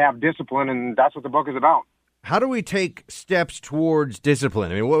 you have to have discipline, and that's what the book is about. How do we take steps towards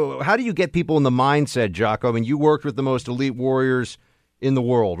discipline? I mean, how do you get people in the mindset, Jocko? I mean, you worked with the most elite warriors in the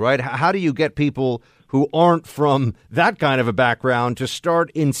world, right? How do you get people who aren't from that kind of a background to start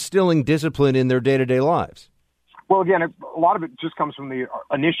instilling discipline in their day-to-day lives? Well, again, a lot of it just comes from the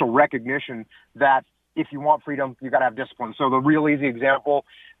initial recognition that if you want freedom, you got to have discipline. So the real easy example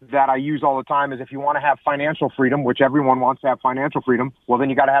that I use all the time is if you want to have financial freedom, which everyone wants to have financial freedom, well, then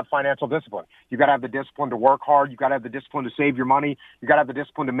you got to have financial discipline. You got to have the discipline to work hard. You got to have the discipline to save your money. You got to have the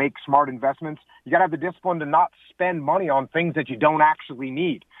discipline to make smart investments. You got to have the discipline to not spend money on things that you don't actually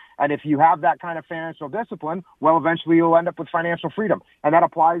need. And if you have that kind of financial discipline, well, eventually you'll end up with financial freedom. And that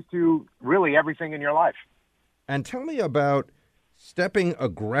applies to really everything in your life. And tell me about stepping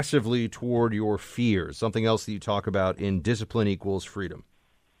aggressively toward your fears, something else that you talk about in Discipline Equals Freedom.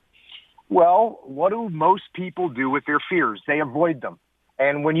 Well, what do most people do with their fears? They avoid them.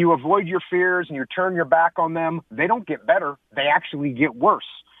 And when you avoid your fears and you turn your back on them, they don't get better. They actually get worse.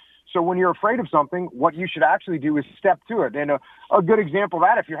 So when you're afraid of something, what you should actually do is step to it. And a good example of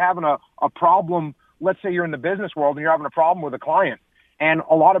that, if you're having a problem, let's say you're in the business world and you're having a problem with a client, and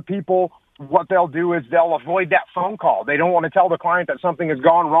a lot of people, what they'll do is they'll avoid that phone call. They don't want to tell the client that something has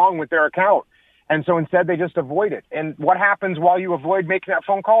gone wrong with their account. And so instead they just avoid it. And what happens while you avoid making that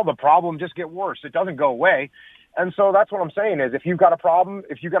phone call? The problem just gets worse. It doesn't go away. And so that's what I'm saying is if you've got a problem,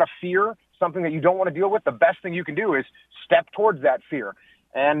 if you've got a fear, something that you don't want to deal with, the best thing you can do is step towards that fear.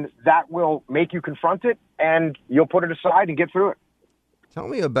 And that will make you confront it, and you'll put it aside and get through it. Tell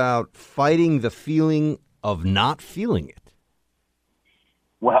me about fighting the feeling of not feeling it.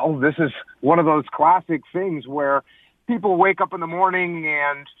 Well, this is one of those classic things where people wake up in the morning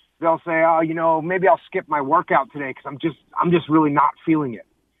and they'll say, oh, maybe I'll skip my workout today because I'm just really not feeling it.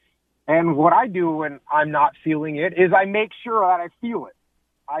 And what I do when I'm not feeling it is I make sure that I feel it.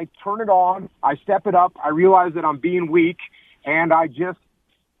 I turn it on, I step it up, I realize that I'm being weak, and I just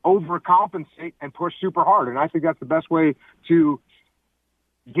overcompensate and push super hard. And I think that's the best way to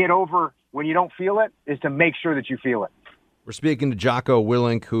get over when you don't feel it is to make sure that you feel it. We're speaking to Jocko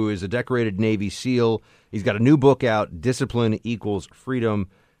Willink, who is a decorated Navy SEAL. He's got a new book out, Discipline Equals Freedom,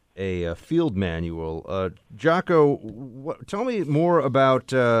 a field manual. Jocko, tell me more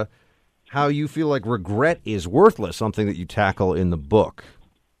about how you feel like regret is worthless, something that you tackle in the book.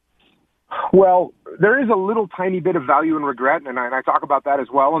 Well, there is a little tiny bit of value in regret, and I talk about that as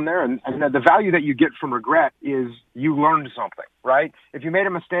well in there. And the value that you get from regret is you learned something, right? If you made a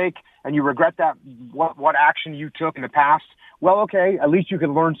mistake and you regret that, what action you took in the past, well, okay, at least you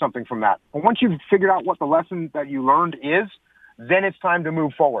can learn something from that. But once you've figured out what the lesson that you learned is, then it's time to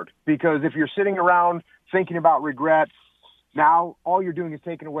move forward. Because if you're sitting around thinking about regret, now all you're doing is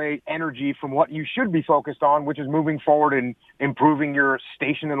taking away energy from what you should be focused on, which is moving forward and improving your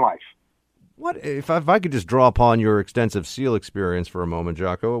station in life. What if I could just draw upon your extensive SEAL experience for a moment,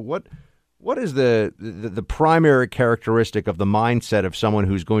 Jocko? What is the primary characteristic of the mindset of someone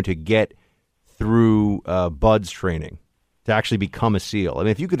who's going to get through BUDS training to actually become a SEAL? I mean,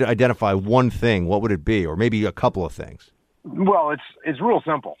 if you could identify one thing, what would it be, or maybe a couple of things? Well, it's real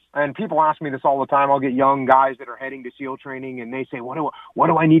simple, and people ask me this all the time. I'll get young guys that are heading to SEAL training, and they say, "What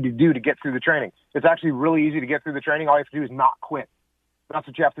do I need to do to get through the training?" It's actually really easy to get through the training. All you have to do is not quit. That's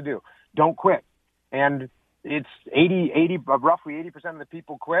what you have to do. Don't quit. And it's roughly 80% of the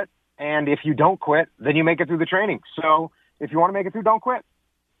people quit. And if you don't quit, then you make it through the training. So if you want to make it through, don't quit.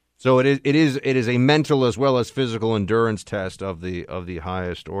 So it is a mental as well as physical endurance test of the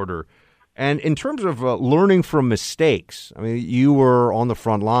highest order. And in terms of learning from mistakes, I mean, you were on the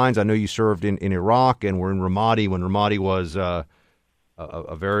front lines. I know you served in Iraq and were in Ramadi when Ramadi was a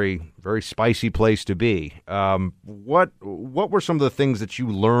very, very spicy place to be. What were some of the things that you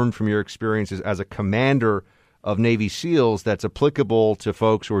learned from your experiences as a commander of Navy SEALs that's applicable to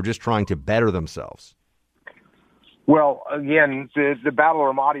folks who are just trying to better themselves? Well, again, the Battle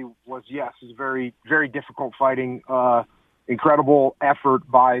of Ramadi was very, very difficult fighting, incredible effort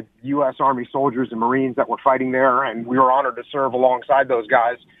by U.S. Army soldiers and Marines that were fighting there, and we were honored to serve alongside those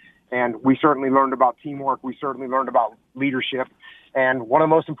guys. And we certainly learned about teamwork. We certainly learned about leadership. And one of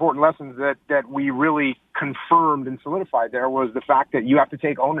the most important lessons that we really confirmed and solidified there was the fact that you have to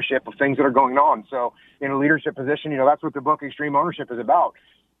take ownership of things that are going on. So in a leadership position, that's what the book Extreme Ownership is about.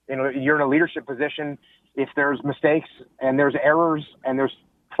 You're in a leadership position. If there's mistakes and there's errors and there's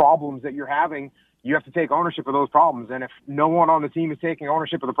problems that you're having, you have to take ownership of those problems. And if no one on the team is taking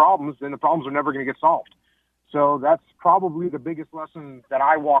ownership of the problems, then the problems are never going to get solved. So that's probably the biggest lesson that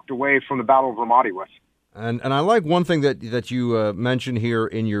I walked away from the Battle of Ramadi with. And I like one thing that you mentioned here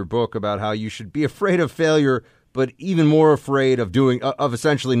in your book about how you should be afraid of failure, but even more afraid of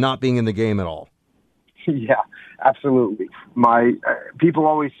essentially not being in the game at all. Yeah, absolutely. My people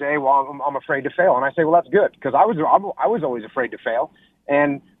always say, "Well, I'm afraid to fail," and I say, "Well, that's good," because I was always afraid to fail,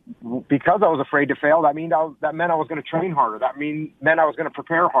 and because I was afraid to fail, that meant I was going to train harder. That meant I was going to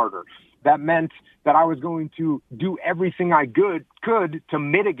prepare harder. That meant that I was going to do everything I could to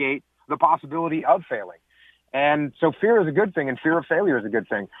mitigate the possibility of failing. And so fear is a good thing, and fear of failure is a good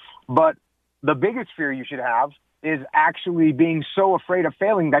thing. But the biggest fear you should have is actually being so afraid of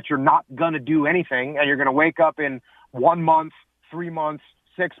failing that you're not going to do anything, and you're going to wake up in 1 month, 3 months,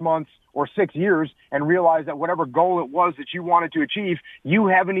 6 months, or 6 years and realize that whatever goal it was that you wanted to achieve, you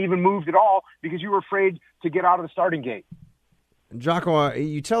haven't even moved at all because you were afraid to get out of the starting gate. Jocko,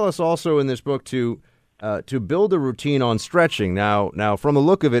 you tell us also in this book to build a routine on stretching. Now, from the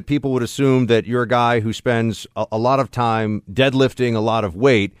look of it, people would assume that you're a guy who spends a lot of time deadlifting a lot of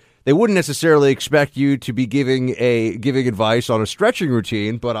weight. They wouldn't necessarily expect you to be giving advice on a stretching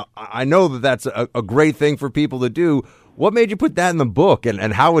routine, but I know that that's a great thing for people to do. What made you put that in the book,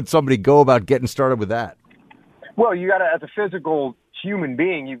 and how would somebody go about getting started with that? Well, you got to, as a physical human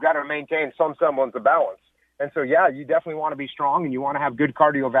being, you've got to maintain some semblance of balance. And so, yeah, you definitely want to be strong and you want to have good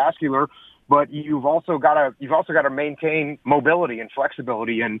cardiovascular, but you've also got to maintain mobility and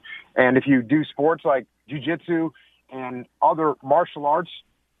flexibility. And if you do sports like jiu-jitsu and other martial arts,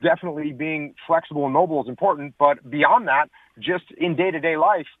 definitely being flexible and mobile is important. But beyond that, just in day-to-day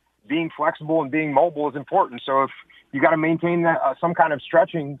life, being flexible and being mobile is important. So if you got to maintain that, some kind of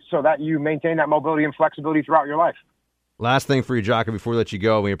stretching so that you maintain that mobility and flexibility throughout your life. Last thing for you, Jocko, before we let you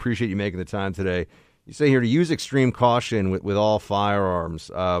go, we appreciate you making the time today. You say here to use extreme caution with all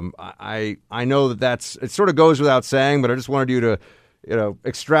firearms. I know that it sort of goes without saying, but I just wanted you to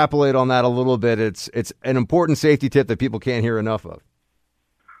extrapolate on that a little bit. It's an important safety tip that people can't hear enough of.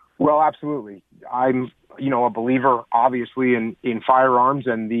 Well, absolutely. I'm a believer, obviously, in firearms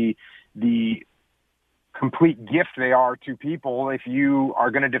and the complete gift they are to people. If you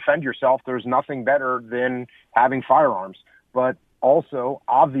are going to defend yourself, there's nothing better than having firearms. But also,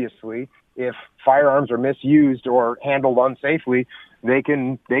 obviously, if firearms are misused or handled unsafely, they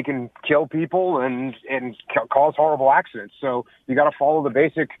can kill people and cause horrible accidents. So you got to follow the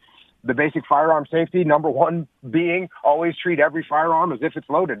basic firearm safety. Number one being always treat every firearm as if it's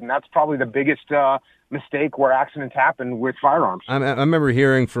loaded, and that's probably the biggest mistake where accidents happen with firearms. I remember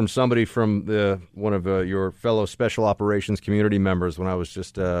hearing from somebody from one of your fellow special operations community members when I was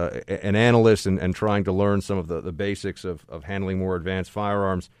just an analyst and trying to learn some of the basics of handling more advanced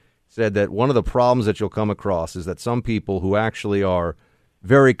firearms, said that one of the problems that you'll come across is that some people who actually are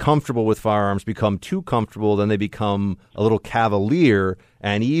very comfortable with firearms become too comfortable, then they become a little cavalier,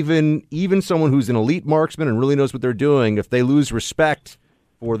 and even someone who's an elite marksman and really knows what they're doing, if they lose respect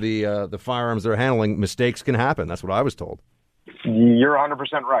for the firearms they're handling, mistakes can happen. That's what I was told. You're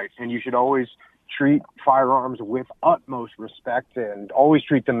 100% right, and you should always treat firearms with utmost respect and always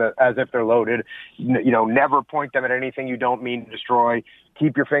treat them as if they're loaded. Never point them at anything you don't mean to destroy.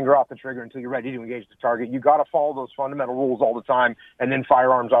 Keep your finger off the trigger until you're ready to engage the target. You got to follow those fundamental rules all the time, and then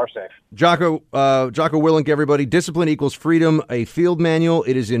firearms are safe. Jocko Willink, everybody. Discipline Equals Freedom, a field manual.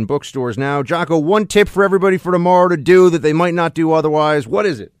 It is in bookstores now. Jocko, one tip for everybody for tomorrow to do that they might not do otherwise. What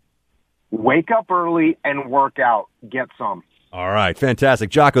is it? Wake up early and work out. Get some. All right, fantastic.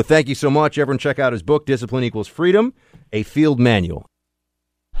 Jocko, thank you so much. Everyone check out his book, Discipline Equals Freedom, a field manual.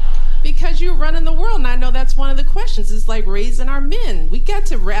 Because you're running the world, and I know that's one of the questions. It's like raising our men. We got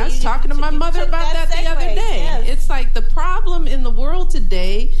to rest. I was talking to my mother about that the other day. Yes. It's like the problem in the world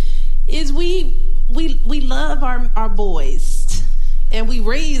today is we love our boys, and we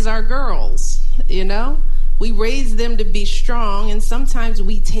raise our girls, We raise them to be strong, and sometimes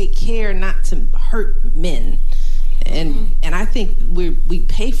we take care not to hurt men. And I think we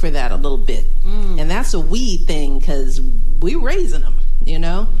pay for that a little bit. And that's a we thing because we're raising them,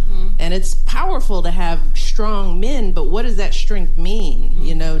 And it's powerful to have strong men, but what does that strength mean?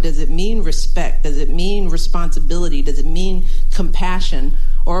 Does it mean respect? Does it mean responsibility? Does it mean compassion?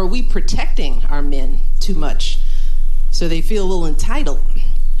 Or are we protecting our men too much so they feel a little entitled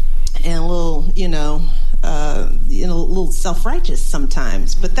and a little, a little self-righteous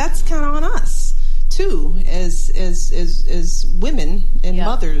sometimes? But that's kind of on us too, as women and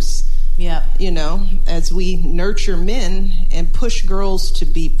mothers. Yeah. As we nurture men and push girls to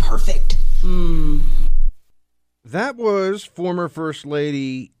be perfect. That was former First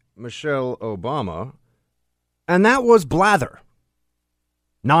Lady Michelle Obama, and that was blather.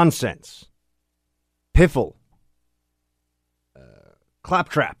 Nonsense. Piffle.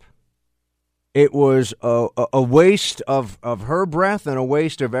 claptrap. It was a waste of her breath and a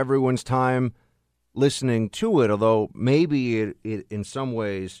waste of everyone's time listening to it, although maybe it in some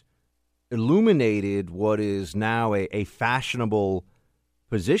ways illuminated what is now a fashionable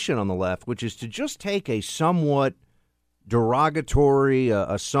position on the left, which is to just take a somewhat derogatory,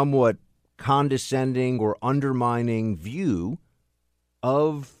 a somewhat condescending or undermining view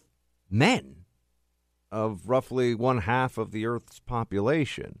of men, of roughly 1/2 of the Earth's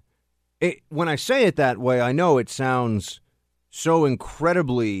population. When I say it that way, I know it sounds so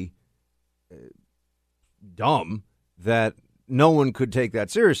incredibly dumb that no one could take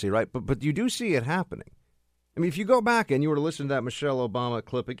that seriously, right? But you do see it happening. I mean, if you go back and you were to listen to that Michelle Obama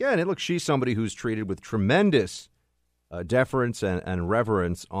clip again, she's somebody who's treated with tremendous deference and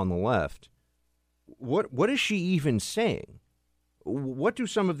reverence on the left. What is she even saying? What do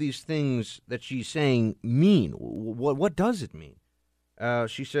some of these things that she's saying mean? What does it mean?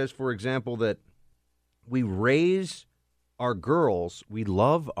 She says, for example, that we raise our girls, we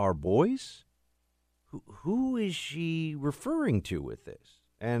love our boys. Who is she referring to with this?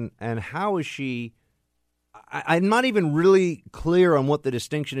 And how is she? I'm not even really clear on what the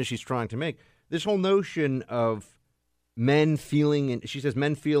distinction is she's trying to make. This whole notion of men feeling, she says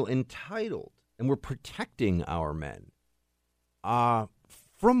men feel entitled, and we're protecting our men.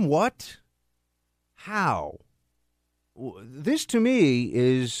 From what? How? This to me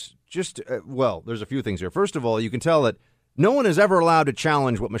is just, there's a few things here. First of all, you can tell that no one is ever allowed to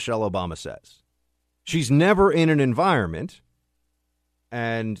challenge what Michelle Obama says. She's never in an environment,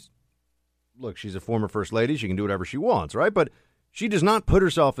 and look, she's a former first lady. She can do whatever she wants, right? But she does not put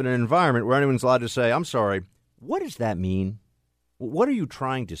herself in an environment where anyone's allowed to say, I'm sorry, what does that mean? What are you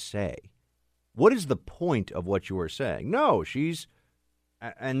trying to say? What is the point of what you are saying? No,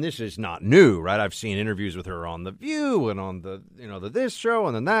 and this is not new, right? I've seen interviews with her on The View and on the this show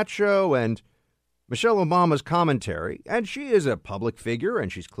and then that show, and Michelle Obama's commentary, and she is a public figure,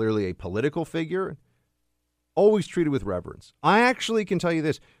 and she's clearly a political figure, always treated with reverence. I actually can tell you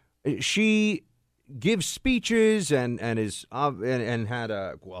this. She gives speeches and is and had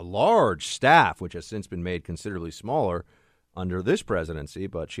a large staff, which has since been made considerably smaller under this presidency,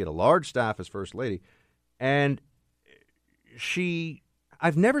 but she had a large staff as First Lady, and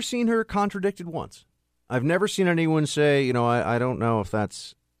I've never seen her contradicted once. I've never seen anyone say, I don't know if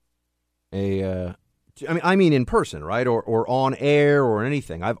that's I mean in person, right, or on air or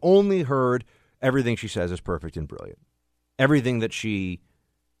anything. I've only heard everything she says is perfect and brilliant. Everything that she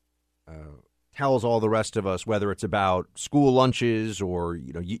tells all the rest of us, whether it's about school lunches or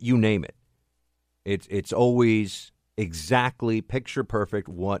you name it, it's always exactly picture perfect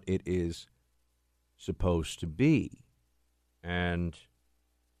what it is supposed to be, and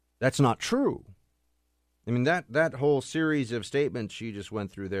that's not true. I mean that whole series of statements she just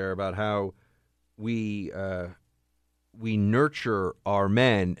went through there about how we nurture our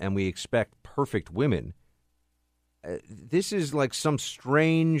men and we expect perfect women. This is like some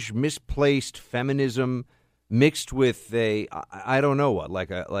strange, misplaced feminism mixed with I don't know what,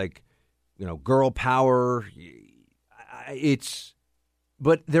 girl power.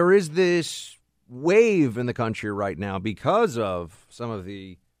 But there is this wave in the country right now because of some of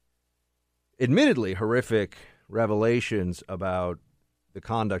the admittedly horrific revelations about the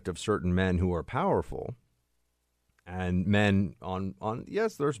conduct of certain men who are powerful, and men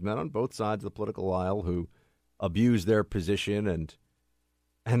yes, there's men on both sides of the political aisle who abuse their position,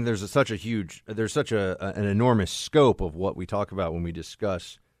 and there's such an enormous scope of what we talk about when we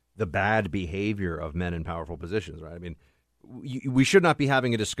discuss the bad behavior of men in powerful positions, right? I mean, we should not be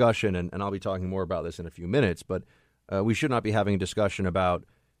having a discussion, and I'll be talking more about this in a few minutes, but we should not be having a discussion about,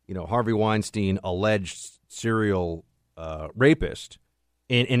 Harvey Weinstein, alleged serial rapist,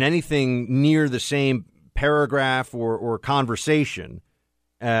 in anything near the same paragraph or conversation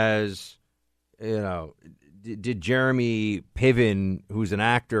as, did Jeremy Piven, who's an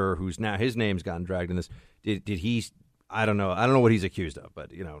actor, who's now his name's gotten dragged in this, did he, I don't know what he's accused of,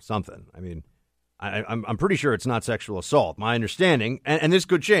 but, something. I mean, I'm pretty sure it's not sexual assault. My understanding, and this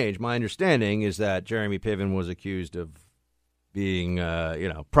could change, my understanding is that Jeremy Piven was accused of being,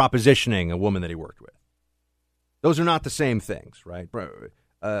 propositioning a woman that he worked with. Those are not the same things, right?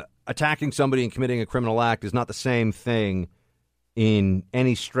 Attacking somebody and committing a criminal act is not the same thing in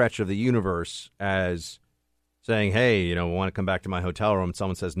any stretch of the universe as saying, hey, we want to come back to my hotel room, and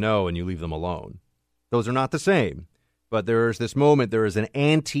someone says no, and you leave them alone. Those are not the same. But there is this moment, there is an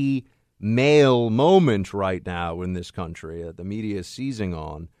anti-male moment right now in this country that the media is seizing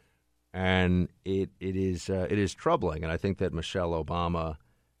on, and it is troubling. And I think that Michelle Obama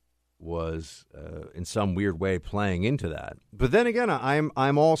was in some weird way playing into that. But then again,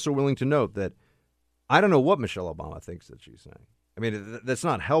 I'm also willing to note that I don't know what Michelle Obama thinks that she's saying. I mean, that's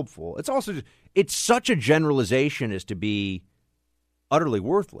not helpful. It's also it's such a generalization as to be utterly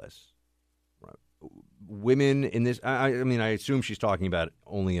worthless. Right? Women in this, I mean, I assume she's talking about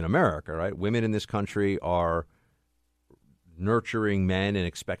only in America, right? Women in this country are nurturing men and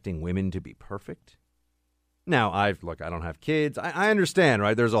expecting women to be perfect. Now, I don't have kids. I understand,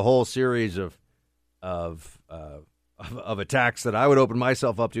 right? There's a whole series of attacks that I would open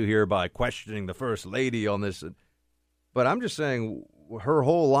myself up to here by questioning the First Lady on this. But I'm just saying her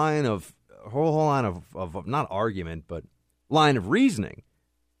whole line of not argument, but line of reasoning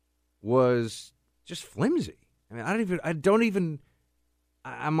was just flimsy. I mean,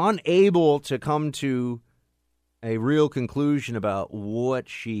 I'm unable to come to a real conclusion about what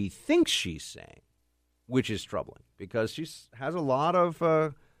she thinks she's saying, which is troubling because she has a lot of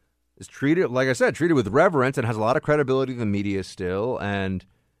is treated, like I said, treated with reverence and has a lot of credibility in the media still. And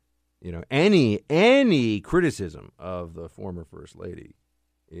you know, any criticism of the former First Lady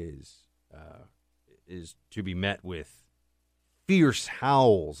is to be met with fierce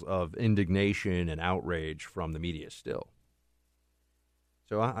howls of indignation and outrage from the media still.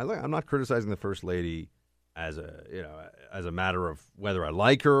 So I'm not criticizing the First Lady as a matter of whether I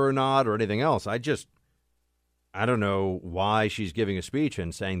like her or not or anything else. I don't know why she's giving a speech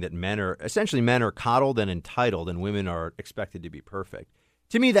and saying that men are coddled and entitled and women are expected to be perfect.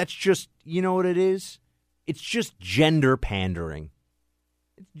 To me, that's just, you know what it is? It's just gender pandering.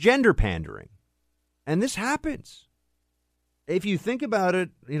 It's gender pandering. And this happens. If you think about it,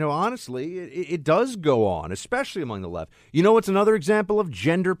 you know, honestly, it does go on, especially among the left. You know what's another example of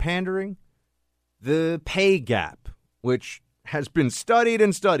gender pandering? The pay gap, which has been studied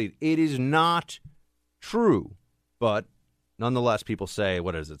and studied. It is not true, but nonetheless, people say,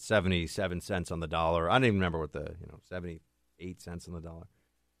 what is it, 77 cents on the dollar? I don't even remember what 78 cents on the dollar.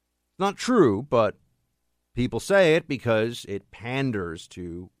 It's not true, but people say it because it panders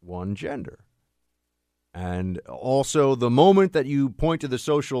to one gender. And also, the moment that you point to the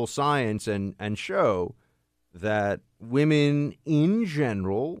social science and show that women in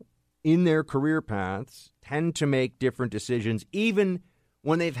general, in their career paths, tend to make different decisions, even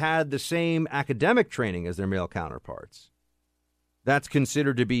when they've had the same academic training as their male counterparts. That's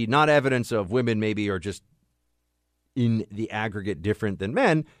considered to be not evidence of women maybe are just in the aggregate different than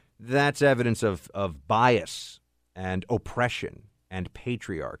men. That's evidence of bias and oppression and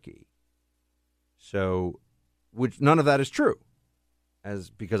patriarchy. So, which none of that is true,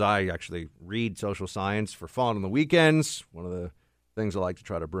 because I actually read social science for fun on the weekends. One of the things I like to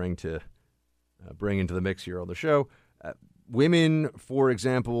try to bring into the mix here on the show. Women, for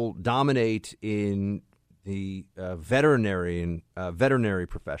example, dominate in the veterinary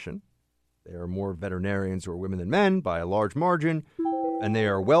profession. There are more veterinarians who are women than men by a large margin, and they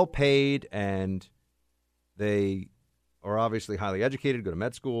are well paid, and they are obviously highly educated, go to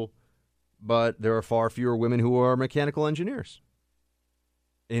med school. But there are far fewer women who are mechanical engineers.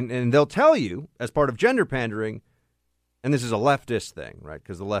 And they'll tell you, as part of gender pandering, and this is a leftist thing, right?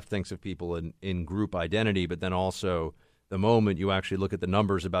 Because the left thinks of people in group identity, but then also the moment you actually look at the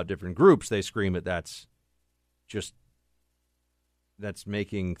numbers about different groups, they scream that that's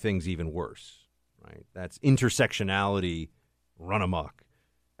making things even worse, right? That's intersectionality run amok.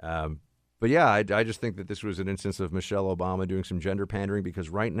 But yeah, I just think that this was an instance of Michelle Obama doing some gender pandering because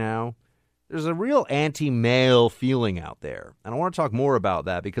right now, there's a real anti-male feeling out there. And I want to talk more about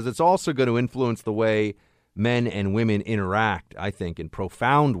that because it's also going to influence the way men and women interact, I think, in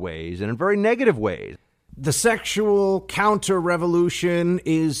profound ways and in very negative ways. The sexual counter-revolution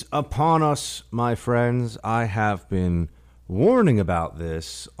is upon us, my friends. I have been warning about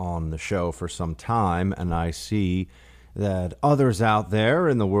this on the show for some time, and I see that others out there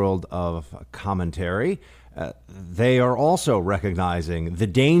in the world of commentary they are also recognizing the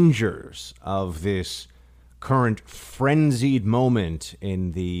dangers of this current frenzied moment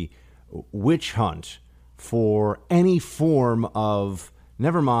in the witch hunt for any form of,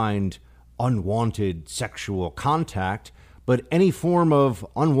 never mind unwanted sexual contact, but any form of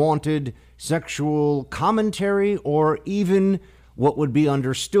unwanted sexual commentary or even what would be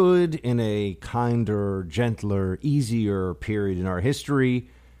understood in a kinder, gentler, easier period in our history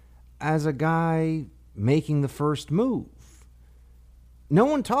as a guy making the first move. No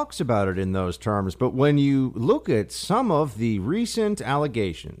one talks about it in those terms, but when you look at some of the recent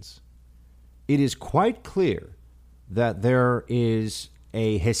allegations, it is quite clear that there is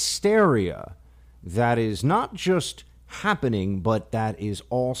a hysteria that is not just happening, but that is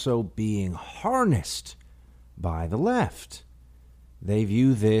also being harnessed by the left. They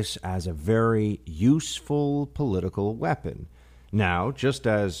view this as a very useful political weapon. Now, just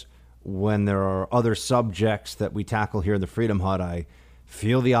as when there are other subjects that we tackle here in the Freedom Hut, I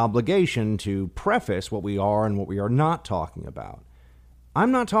feel the obligation to preface what we are and what we are not talking about.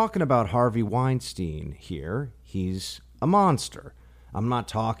 I'm not talking about Harvey Weinstein here. He's a monster. I'm not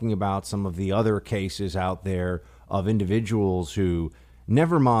talking about some of the other cases out there of individuals who,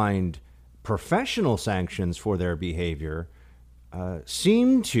 never mind professional sanctions for their behavior,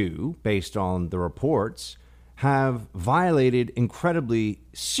 seem to, based on the reports, have violated incredibly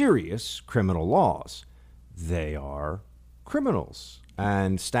serious criminal laws. They are criminals,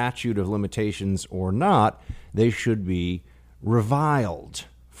 and statute of limitations or not, they should be reviled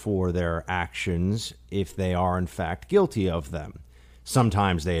for their actions if they are in fact guilty of them.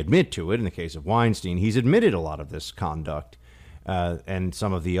 Sometimes they admit to it. In the case of Weinstein, he's admitted a lot of this conduct, and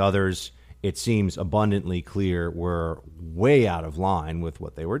some of the others, it seems abundantly clear, were way out of line with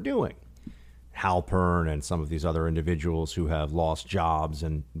what they were doing. Halpern and some of these other individuals who have lost jobs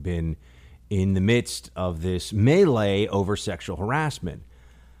and been in the midst of this melee over sexual harassment.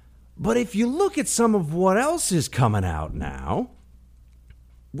 But if you look at some of what else is coming out now,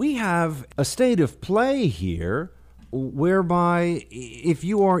 we have a state of play here whereby if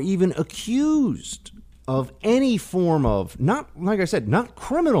you are even accused of any form of, not, like I said, not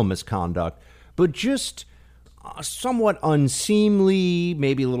criminal misconduct, but just somewhat unseemly,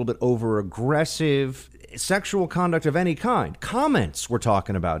 maybe a little bit over-aggressive sexual conduct of any kind. Comments we're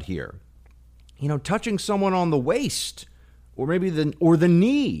talking about here. You know, touching someone on the waist or maybe the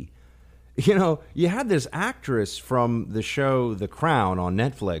knee. You know, you had this actress from the show The Crown on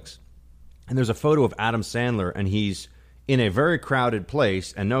Netflix, and there's a photo of Adam Sandler, and he's in a very crowded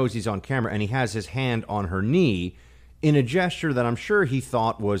place and knows he's on camera, and he has his hand on her knee in a gesture that I'm sure he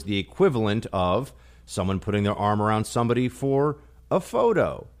thought was the equivalent of someone putting their arm around somebody for a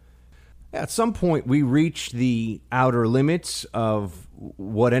photo. At some point, we reach the outer limits of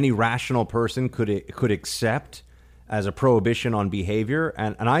what any rational person could accept as a prohibition on behavior,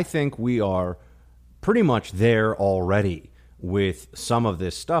 and I think we are pretty much there already with some of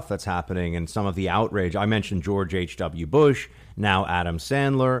this stuff that's happening and some of the outrage. I mentioned George H.W. Bush, now Adam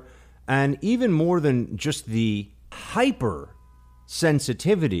Sandler, and even more than just the hyper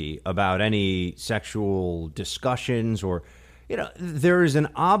sensitivity about any sexual discussions, or, you know, there is an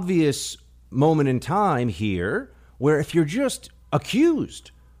obvious moment in time here where if you're just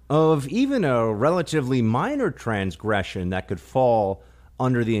accused of even a relatively minor transgression that could fall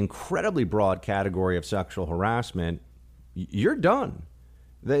under the incredibly broad category of sexual harassment, you're done.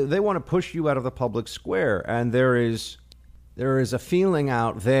 They want to push you out of the public square, and there is a feeling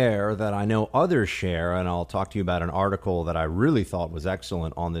out there that I know others share, and I'll talk to you about an article that I really thought was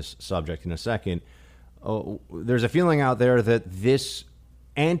excellent on this subject in a second. There's a feeling out there that this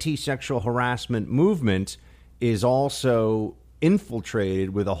anti-sexual harassment movement is also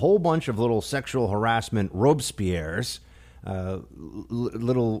infiltrated with a whole bunch of little sexual harassment Robespierres,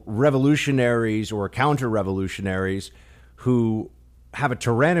 little revolutionaries or counter-revolutionaries who have a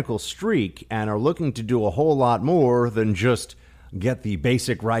tyrannical streak and are looking to do a whole lot more than just get the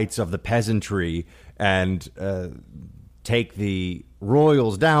basic rights of the peasantry and take the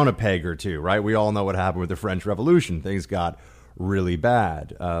royals down a peg or two, right? We all know what happened with the French Revolution. Things got really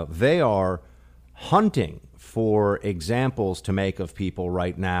bad. They are hunting for examples to make of people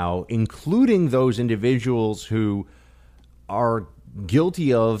right now, including those individuals who are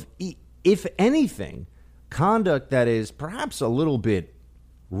guilty of, if anything, conduct that is perhaps a little bit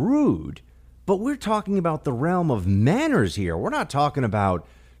rude. But we're talking about the realm of manners here. We're not talking about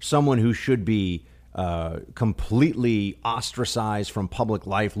someone who should be completely ostracized from public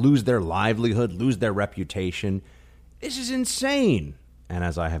life, lose their livelihood, lose their reputation. This is insane. And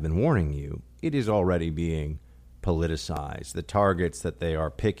as I have been warning you, it is already being politicized. The targets that they are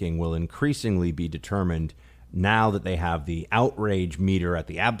picking will increasingly be determined now that they have the outrage meter at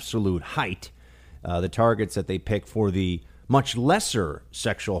the absolute height. The targets that they pick for the much lesser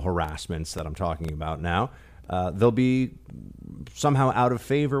sexual harassments that I'm talking about now, they'll be somehow out of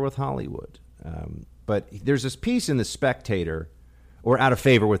favor with Hollywood. But there's this piece in The Spectator, or out of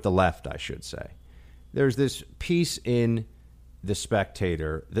favor with the left, I should say. There's this piece in The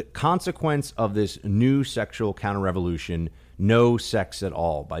Spectator, the consequence of this new sexual counter-revolution, No Sex at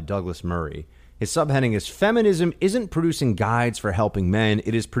All, by Douglas Murray. His subheading is, Feminism isn't producing guides for helping men,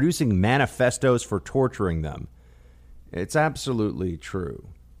 it is producing manifestos for torturing them. It's absolutely true.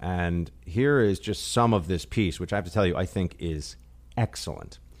 And here is just some of this piece, which I have to tell you, I think is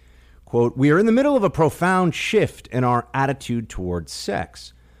excellent. Quote, "We are in the middle of a profound shift in our attitude towards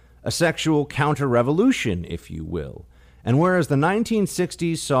sex, a sexual counter-revolution, if you will. And whereas the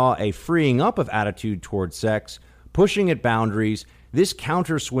 1960s saw a freeing up of attitude toward sex, pushing at boundaries, this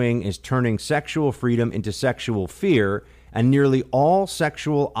counterswing is turning sexual freedom into sexual fear and nearly all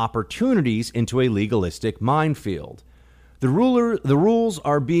sexual opportunities into a legalistic minefield. The rules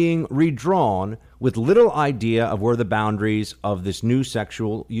are being redrawn with little idea of where the boundaries of this new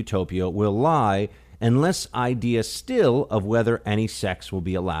sexual utopia will lie, and less idea still of whether any sex will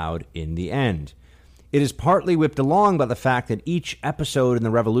be allowed in the end. It is partly whipped along by the fact that each episode in the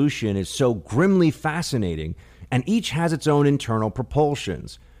revolution is so grimly fascinating, and each has its own internal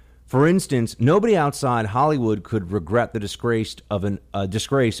propulsions. For instance, nobody outside Hollywood could regret the disgrace of an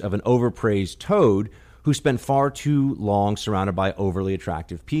overpraised toad who spent far too long surrounded by overly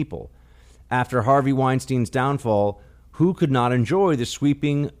attractive people. After Harvey Weinstein's downfall, who could not enjoy the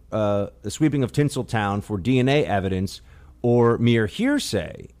sweeping of Tinseltown for DNA evidence or mere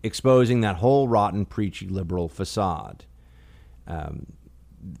hearsay, exposing that whole rotten, preachy liberal facade?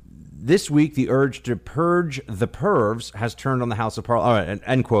 This week, the urge to purge the pervs has turned on the House of Parliament. All right,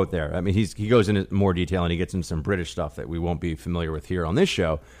 end quote there. I mean, he goes into more detail and he gets into some British stuff that we won't be familiar with here on this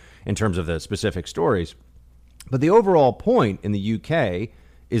show in terms of the specific stories. But the overall point in the UK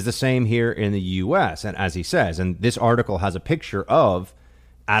is the same here in the U.S., and as he says, and this article has a picture of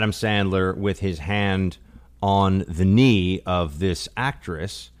Adam Sandler with his hand on the knee of this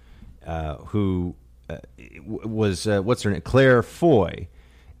actress who was, what's her name, Claire Foy.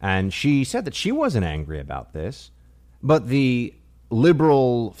 And she said that she wasn't angry about this, but the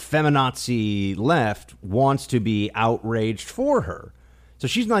liberal feminazi left wants to be outraged for her. So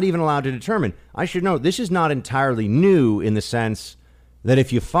she's not even allowed to determine. I should note, this is not entirely new in the sense that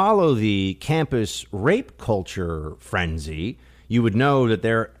if you follow the campus rape culture frenzy, you would know that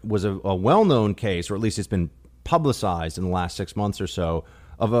there was a well-known case, or at least it's been publicized in the last 6 months or so,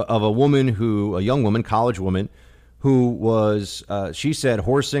 of a woman a young woman, college woman, who was, she said,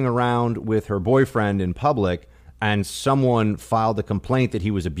 horsing around with her boyfriend in public, and someone filed a complaint that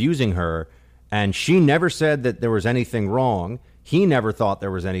he was abusing her, and she never said that there was anything wrong. He never thought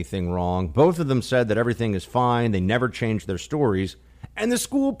there was anything wrong. Both of them said that everything is fine. They never changed their stories. And the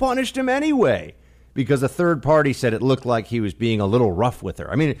school punished him anyway because a third party said it looked like he was being a little rough with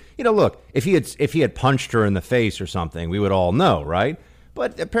her. I mean, look, if he had punched her in the face or something, we would all know, right?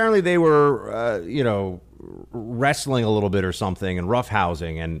 But apparently they were, wrestling a little bit or something and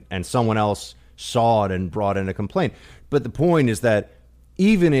roughhousing, and someone else saw it and brought in a complaint. But the point is that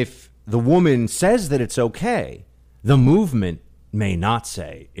even if the woman says that it's okay, the movement may not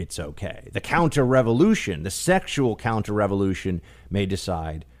say it's okay. The counter-revolution, the sexual counter-revolution, may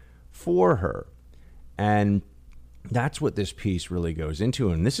decide for her. And that's what this piece really goes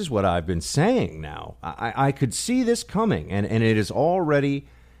into. And this is what I've been saying now. I could see this coming, and it is already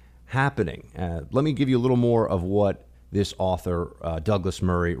happening. Let me give you a little more of what this author, Douglas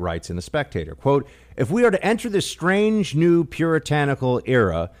Murray, writes in The Spectator. Quote, "If we are to enter this strange new puritanical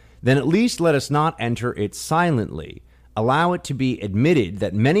era, then at least let us not enter it silently. Allow it to be admitted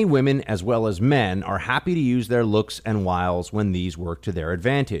that many women as well as men are happy to use their looks and wiles when these work to their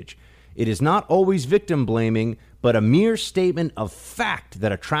advantage. It is not always victim blaming, but a mere statement of fact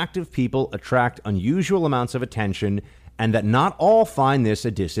that attractive people attract unusual amounts of attention and that not all find this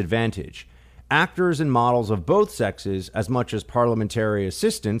a disadvantage. Actors and models of both sexes, as much as parliamentary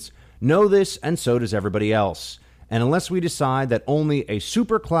assistants, know this, and so does everybody else. And unless we decide that only a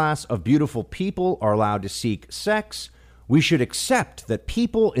superclass of beautiful people are allowed to seek sex, we should accept that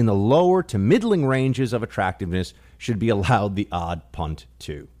people in the lower to middling ranges of attractiveness should be allowed the odd punt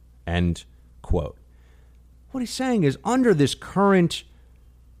too." End quote. What he's saying is, under this current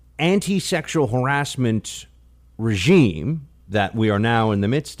anti-sexual harassment regime that we are now in the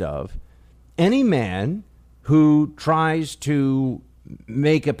midst of, any man who tries to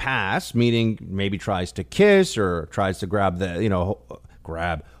make a pass, meaning maybe tries to kiss or tries to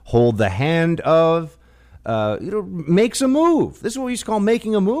hold the hand of, makes a move. This is what we used to call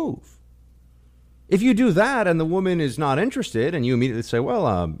making a move. If you do that and the woman is not interested and you immediately say, well,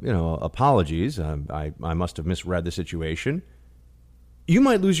 apologies, I must have misread the situation, you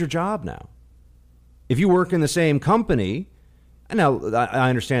might lose your job now. If you work in the same company, and now I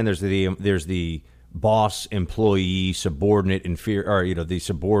understand there's the boss, employee, subordinate, inferior, or, the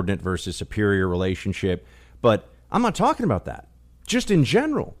subordinate versus superior relationship, but I'm not talking about that. Just in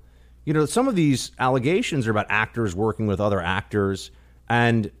general, some of these allegations are about actors working with other actors,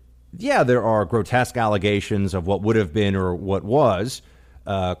 and yeah, there are grotesque allegations of what would have been or what was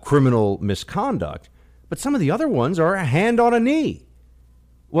criminal misconduct, but some of the other ones are a hand on a knee.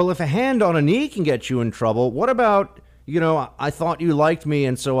 Well, if a hand on a knee can get you in trouble, what about, I thought you liked me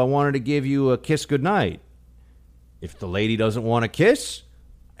and so I wanted to give you a kiss goodnight? If the lady doesn't want to kiss,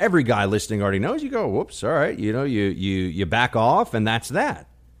 every guy listening already knows. You go, whoops, all right, you back off, and that's that.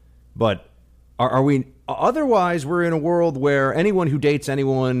 But are we? Otherwise, we're in a world where anyone who dates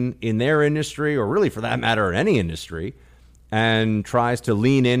anyone in their industry, or really for that matter, in any industry, and tries to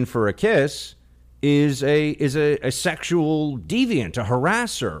lean in for a kiss is a sexual deviant, a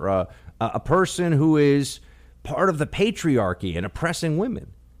harasser, a person who is part of the patriarchy and oppressing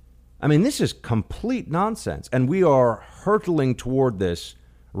women. I mean, this is complete nonsense, and we are hurtling toward this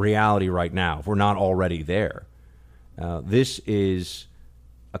reality right now, if we're not already there. This is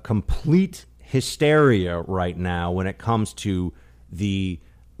a complete hysteria right now when it comes to the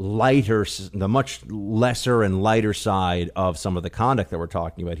much lesser and lighter side of some of the conduct that we're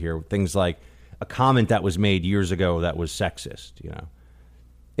talking about here. Things like a comment that was made years ago that was sexist,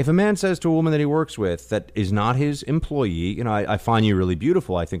 If a man says to a woman that he works with that is not his employee, I find you really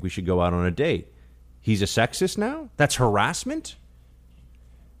beautiful, I think we should go out on a date. He's a sexist now? That's harassment?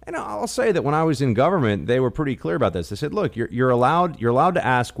 And I'll say that when I was in government, they were pretty clear about this. They said, look, you're allowed to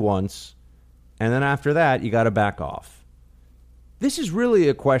ask once, and then after that, you got to back off. This is really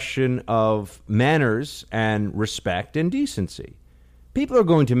a question of manners and respect and decency. People are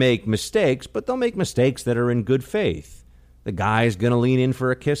going to make mistakes, but they'll make mistakes that are in good faith. The guy's going to lean in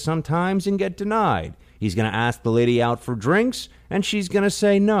for a kiss sometimes and get denied. He's going to ask the lady out for drinks, and she's going to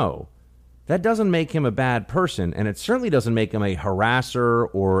say no. That doesn't make him a bad person, and it certainly doesn't make him a harasser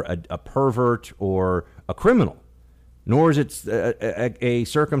or a pervert or a criminal, nor is it a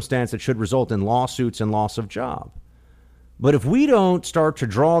circumstance that should result in lawsuits and loss of job. But if we don't start to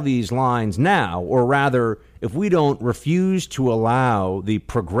draw these lines now, or rather, if we don't refuse to allow the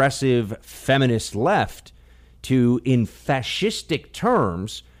progressive feminist left to, in fascistic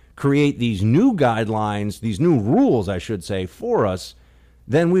terms, create these new guidelines, these new rules, I should say, for us,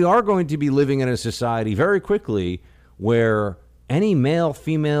 then we are going to be living in a society very quickly where any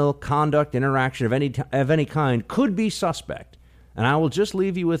male-female conduct, interaction of any kind could be suspect. And I will just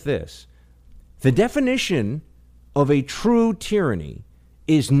leave you with this. The definition of a true tyranny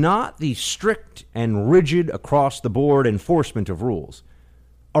is not the strict and rigid across-the-board enforcement of rules.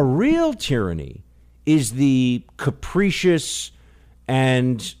 A real tyranny is the capricious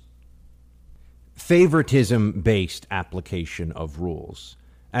and favoritism-based application of rules,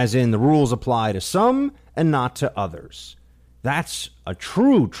 as in the rules apply to some and not to others. That's a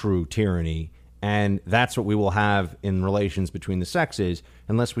true tyranny, and that's what we will have in relations between the sexes,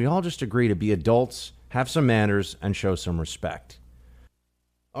 unless we all just agree to be adults, have some manners, and show some respect.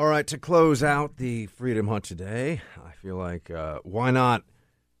 All right, to close out the Freedom Hunt today, I feel like why not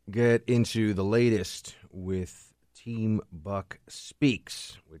get into the latest with Team Buck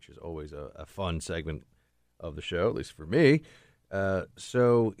Speaks, which is always a fun segment of the show, at least for me.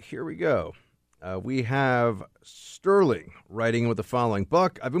 So here we go. We have Sterling writing with the following.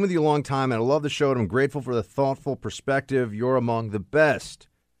 Buck, I've been with you a long time, and I love the show, and I'm grateful for the thoughtful perspective. You're among the best.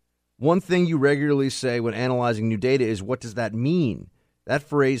 One thing you regularly say when analyzing new data is, what does that mean? That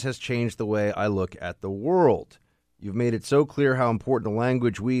phrase has changed the way I look at the world. You've made it so clear how important the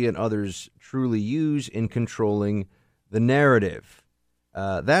language we and others truly use in controlling the narrative.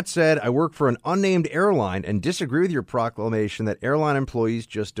 That said, I work for an unnamed airline and disagree with your proclamation that airline employees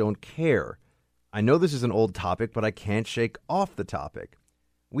just don't care. I know this is an old topic, but I can't shake off the topic.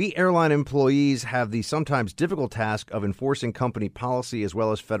 We airline employees have the sometimes difficult task of enforcing company policy as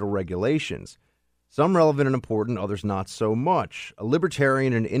well as federal regulations. Some relevant and important, others not so much. A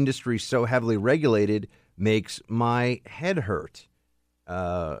libertarian in an industry so heavily regulated makes my head hurt.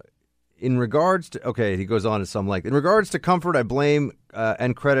 In regards to, he goes on to some length. In regards to comfort, I blame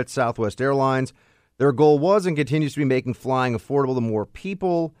and credit Southwest Airlines. Their goal was and continues to be making flying affordable to more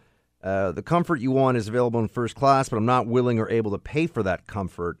people. The comfort you want is available in first class, but I'm not willing or able to pay for that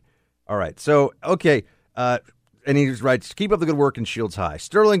comfort. All right. So, and he writes, keep up the good work and shields high.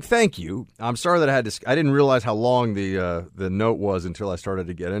 Sterling, thank you. I'm sorry that I didn't realize how long the note was until I started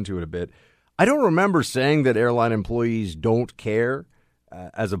to get into it a bit. I don't remember saying that airline employees don't care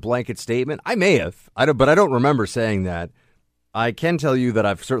as a blanket statement. I may have, but I don't remember saying that. I can tell you that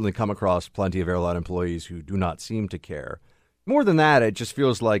I've certainly come across plenty of airline employees who do not seem to care. More than that, it just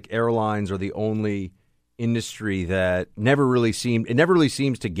feels like airlines are the only industry that never really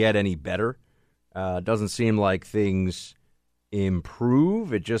seems to get any better. It doesn't seem like things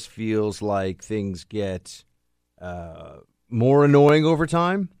improve. It just feels like things get more annoying over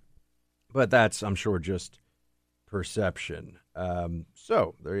time. But that's, I'm sure, just perception.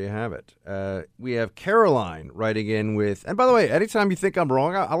 So there you have it. We have Caroline writing in with, and by the way, anytime you think I'm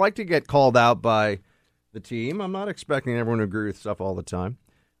wrong, I like to get called out by the team. I'm not expecting everyone to agree with stuff all the time.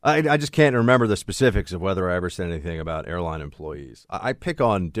 I just can't remember the specifics of whether I ever said anything about airline employees. I pick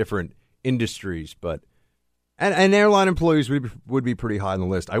on different industries, but and airline employees would be pretty high on the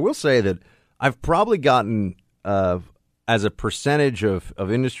list. I will say that I've probably gotten, as a percentage of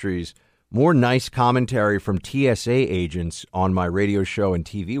industries, more nice commentary from TSA agents on my radio show and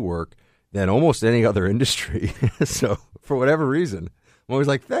TV work than almost any other industry. So for whatever reason, I'm always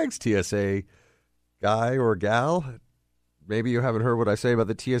like, thanks, TSA guy or gal. Maybe you haven't heard what I say about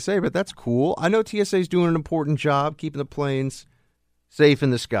the TSA, but that's cool. I know TSA's doing an important job keeping the planes safe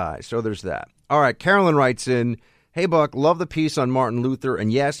in the sky. So there's that. All right, Carolyn writes in, hey, Buck, love the piece on Martin Luther.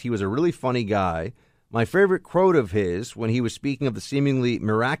 And yes, he was a really funny guy. My favorite quote of his, when he was speaking of the seemingly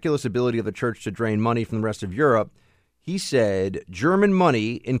miraculous ability of the church to drain money from the rest of Europe, he said, German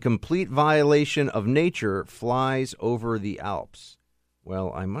money, in complete violation of nature, flies over the Alps.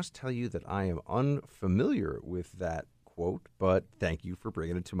 Well, I must tell you that I am unfamiliar with that quote, but thank you for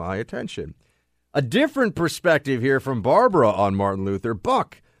bringing it to my attention. A different perspective here from Barbara on Martin Luther.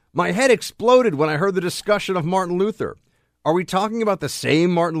 Buck, my head exploded when I heard the discussion of Martin Luther. Are we talking about the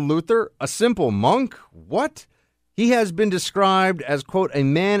same Martin Luther? A simple monk? What? He has been described as, quote, a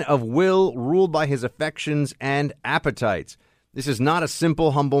man of will ruled by his affections and appetites. This is not a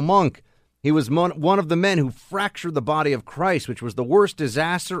simple, humble monk. He was one of the men who fractured the body of Christ, which was the worst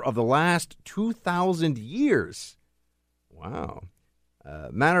disaster of the last 2,000 years. Wow.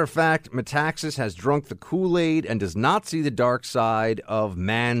 Matter of fact, Metaxas has drunk the Kool-Aid and does not see the dark side of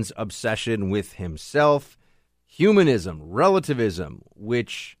man's obsession with himself. Humanism, relativism,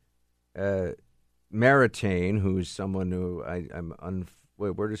 which Maritain, who's someone who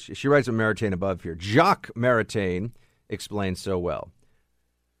where does she writes a Maritain above here. Jacques Maritain explains so well.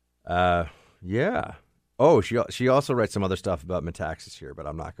 Yeah. Oh, she also writes some other stuff about Metaxas here, but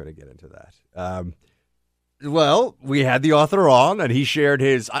I'm not going to get into that. Well, we had the author on, and he shared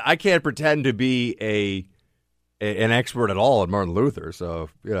his. I can't pretend to be an expert at all on Martin Luther, so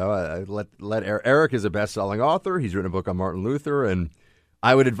I let Eric is a best-selling author. He's written a book on Martin Luther, and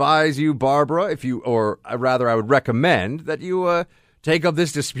I would advise you, Barbara, I would recommend that you take up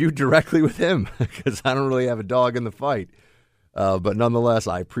this dispute directly with him, because I don't really have a dog in the fight. But nonetheless,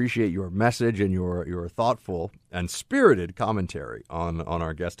 I appreciate your message and your thoughtful and spirited commentary on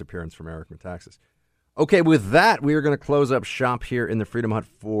our guest appearance from Eric Metaxas. Okay, with that, we are going to close up shop here in the Freedom Hut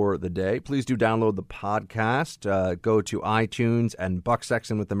for the day. Please do download the podcast. Go to iTunes, and Buck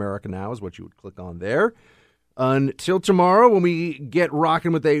Sexton with America Now is what you would click on there. Until tomorrow, when we get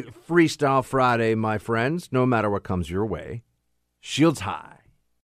rocking with a Freestyle Friday, my friends, no matter what comes your way, shields high.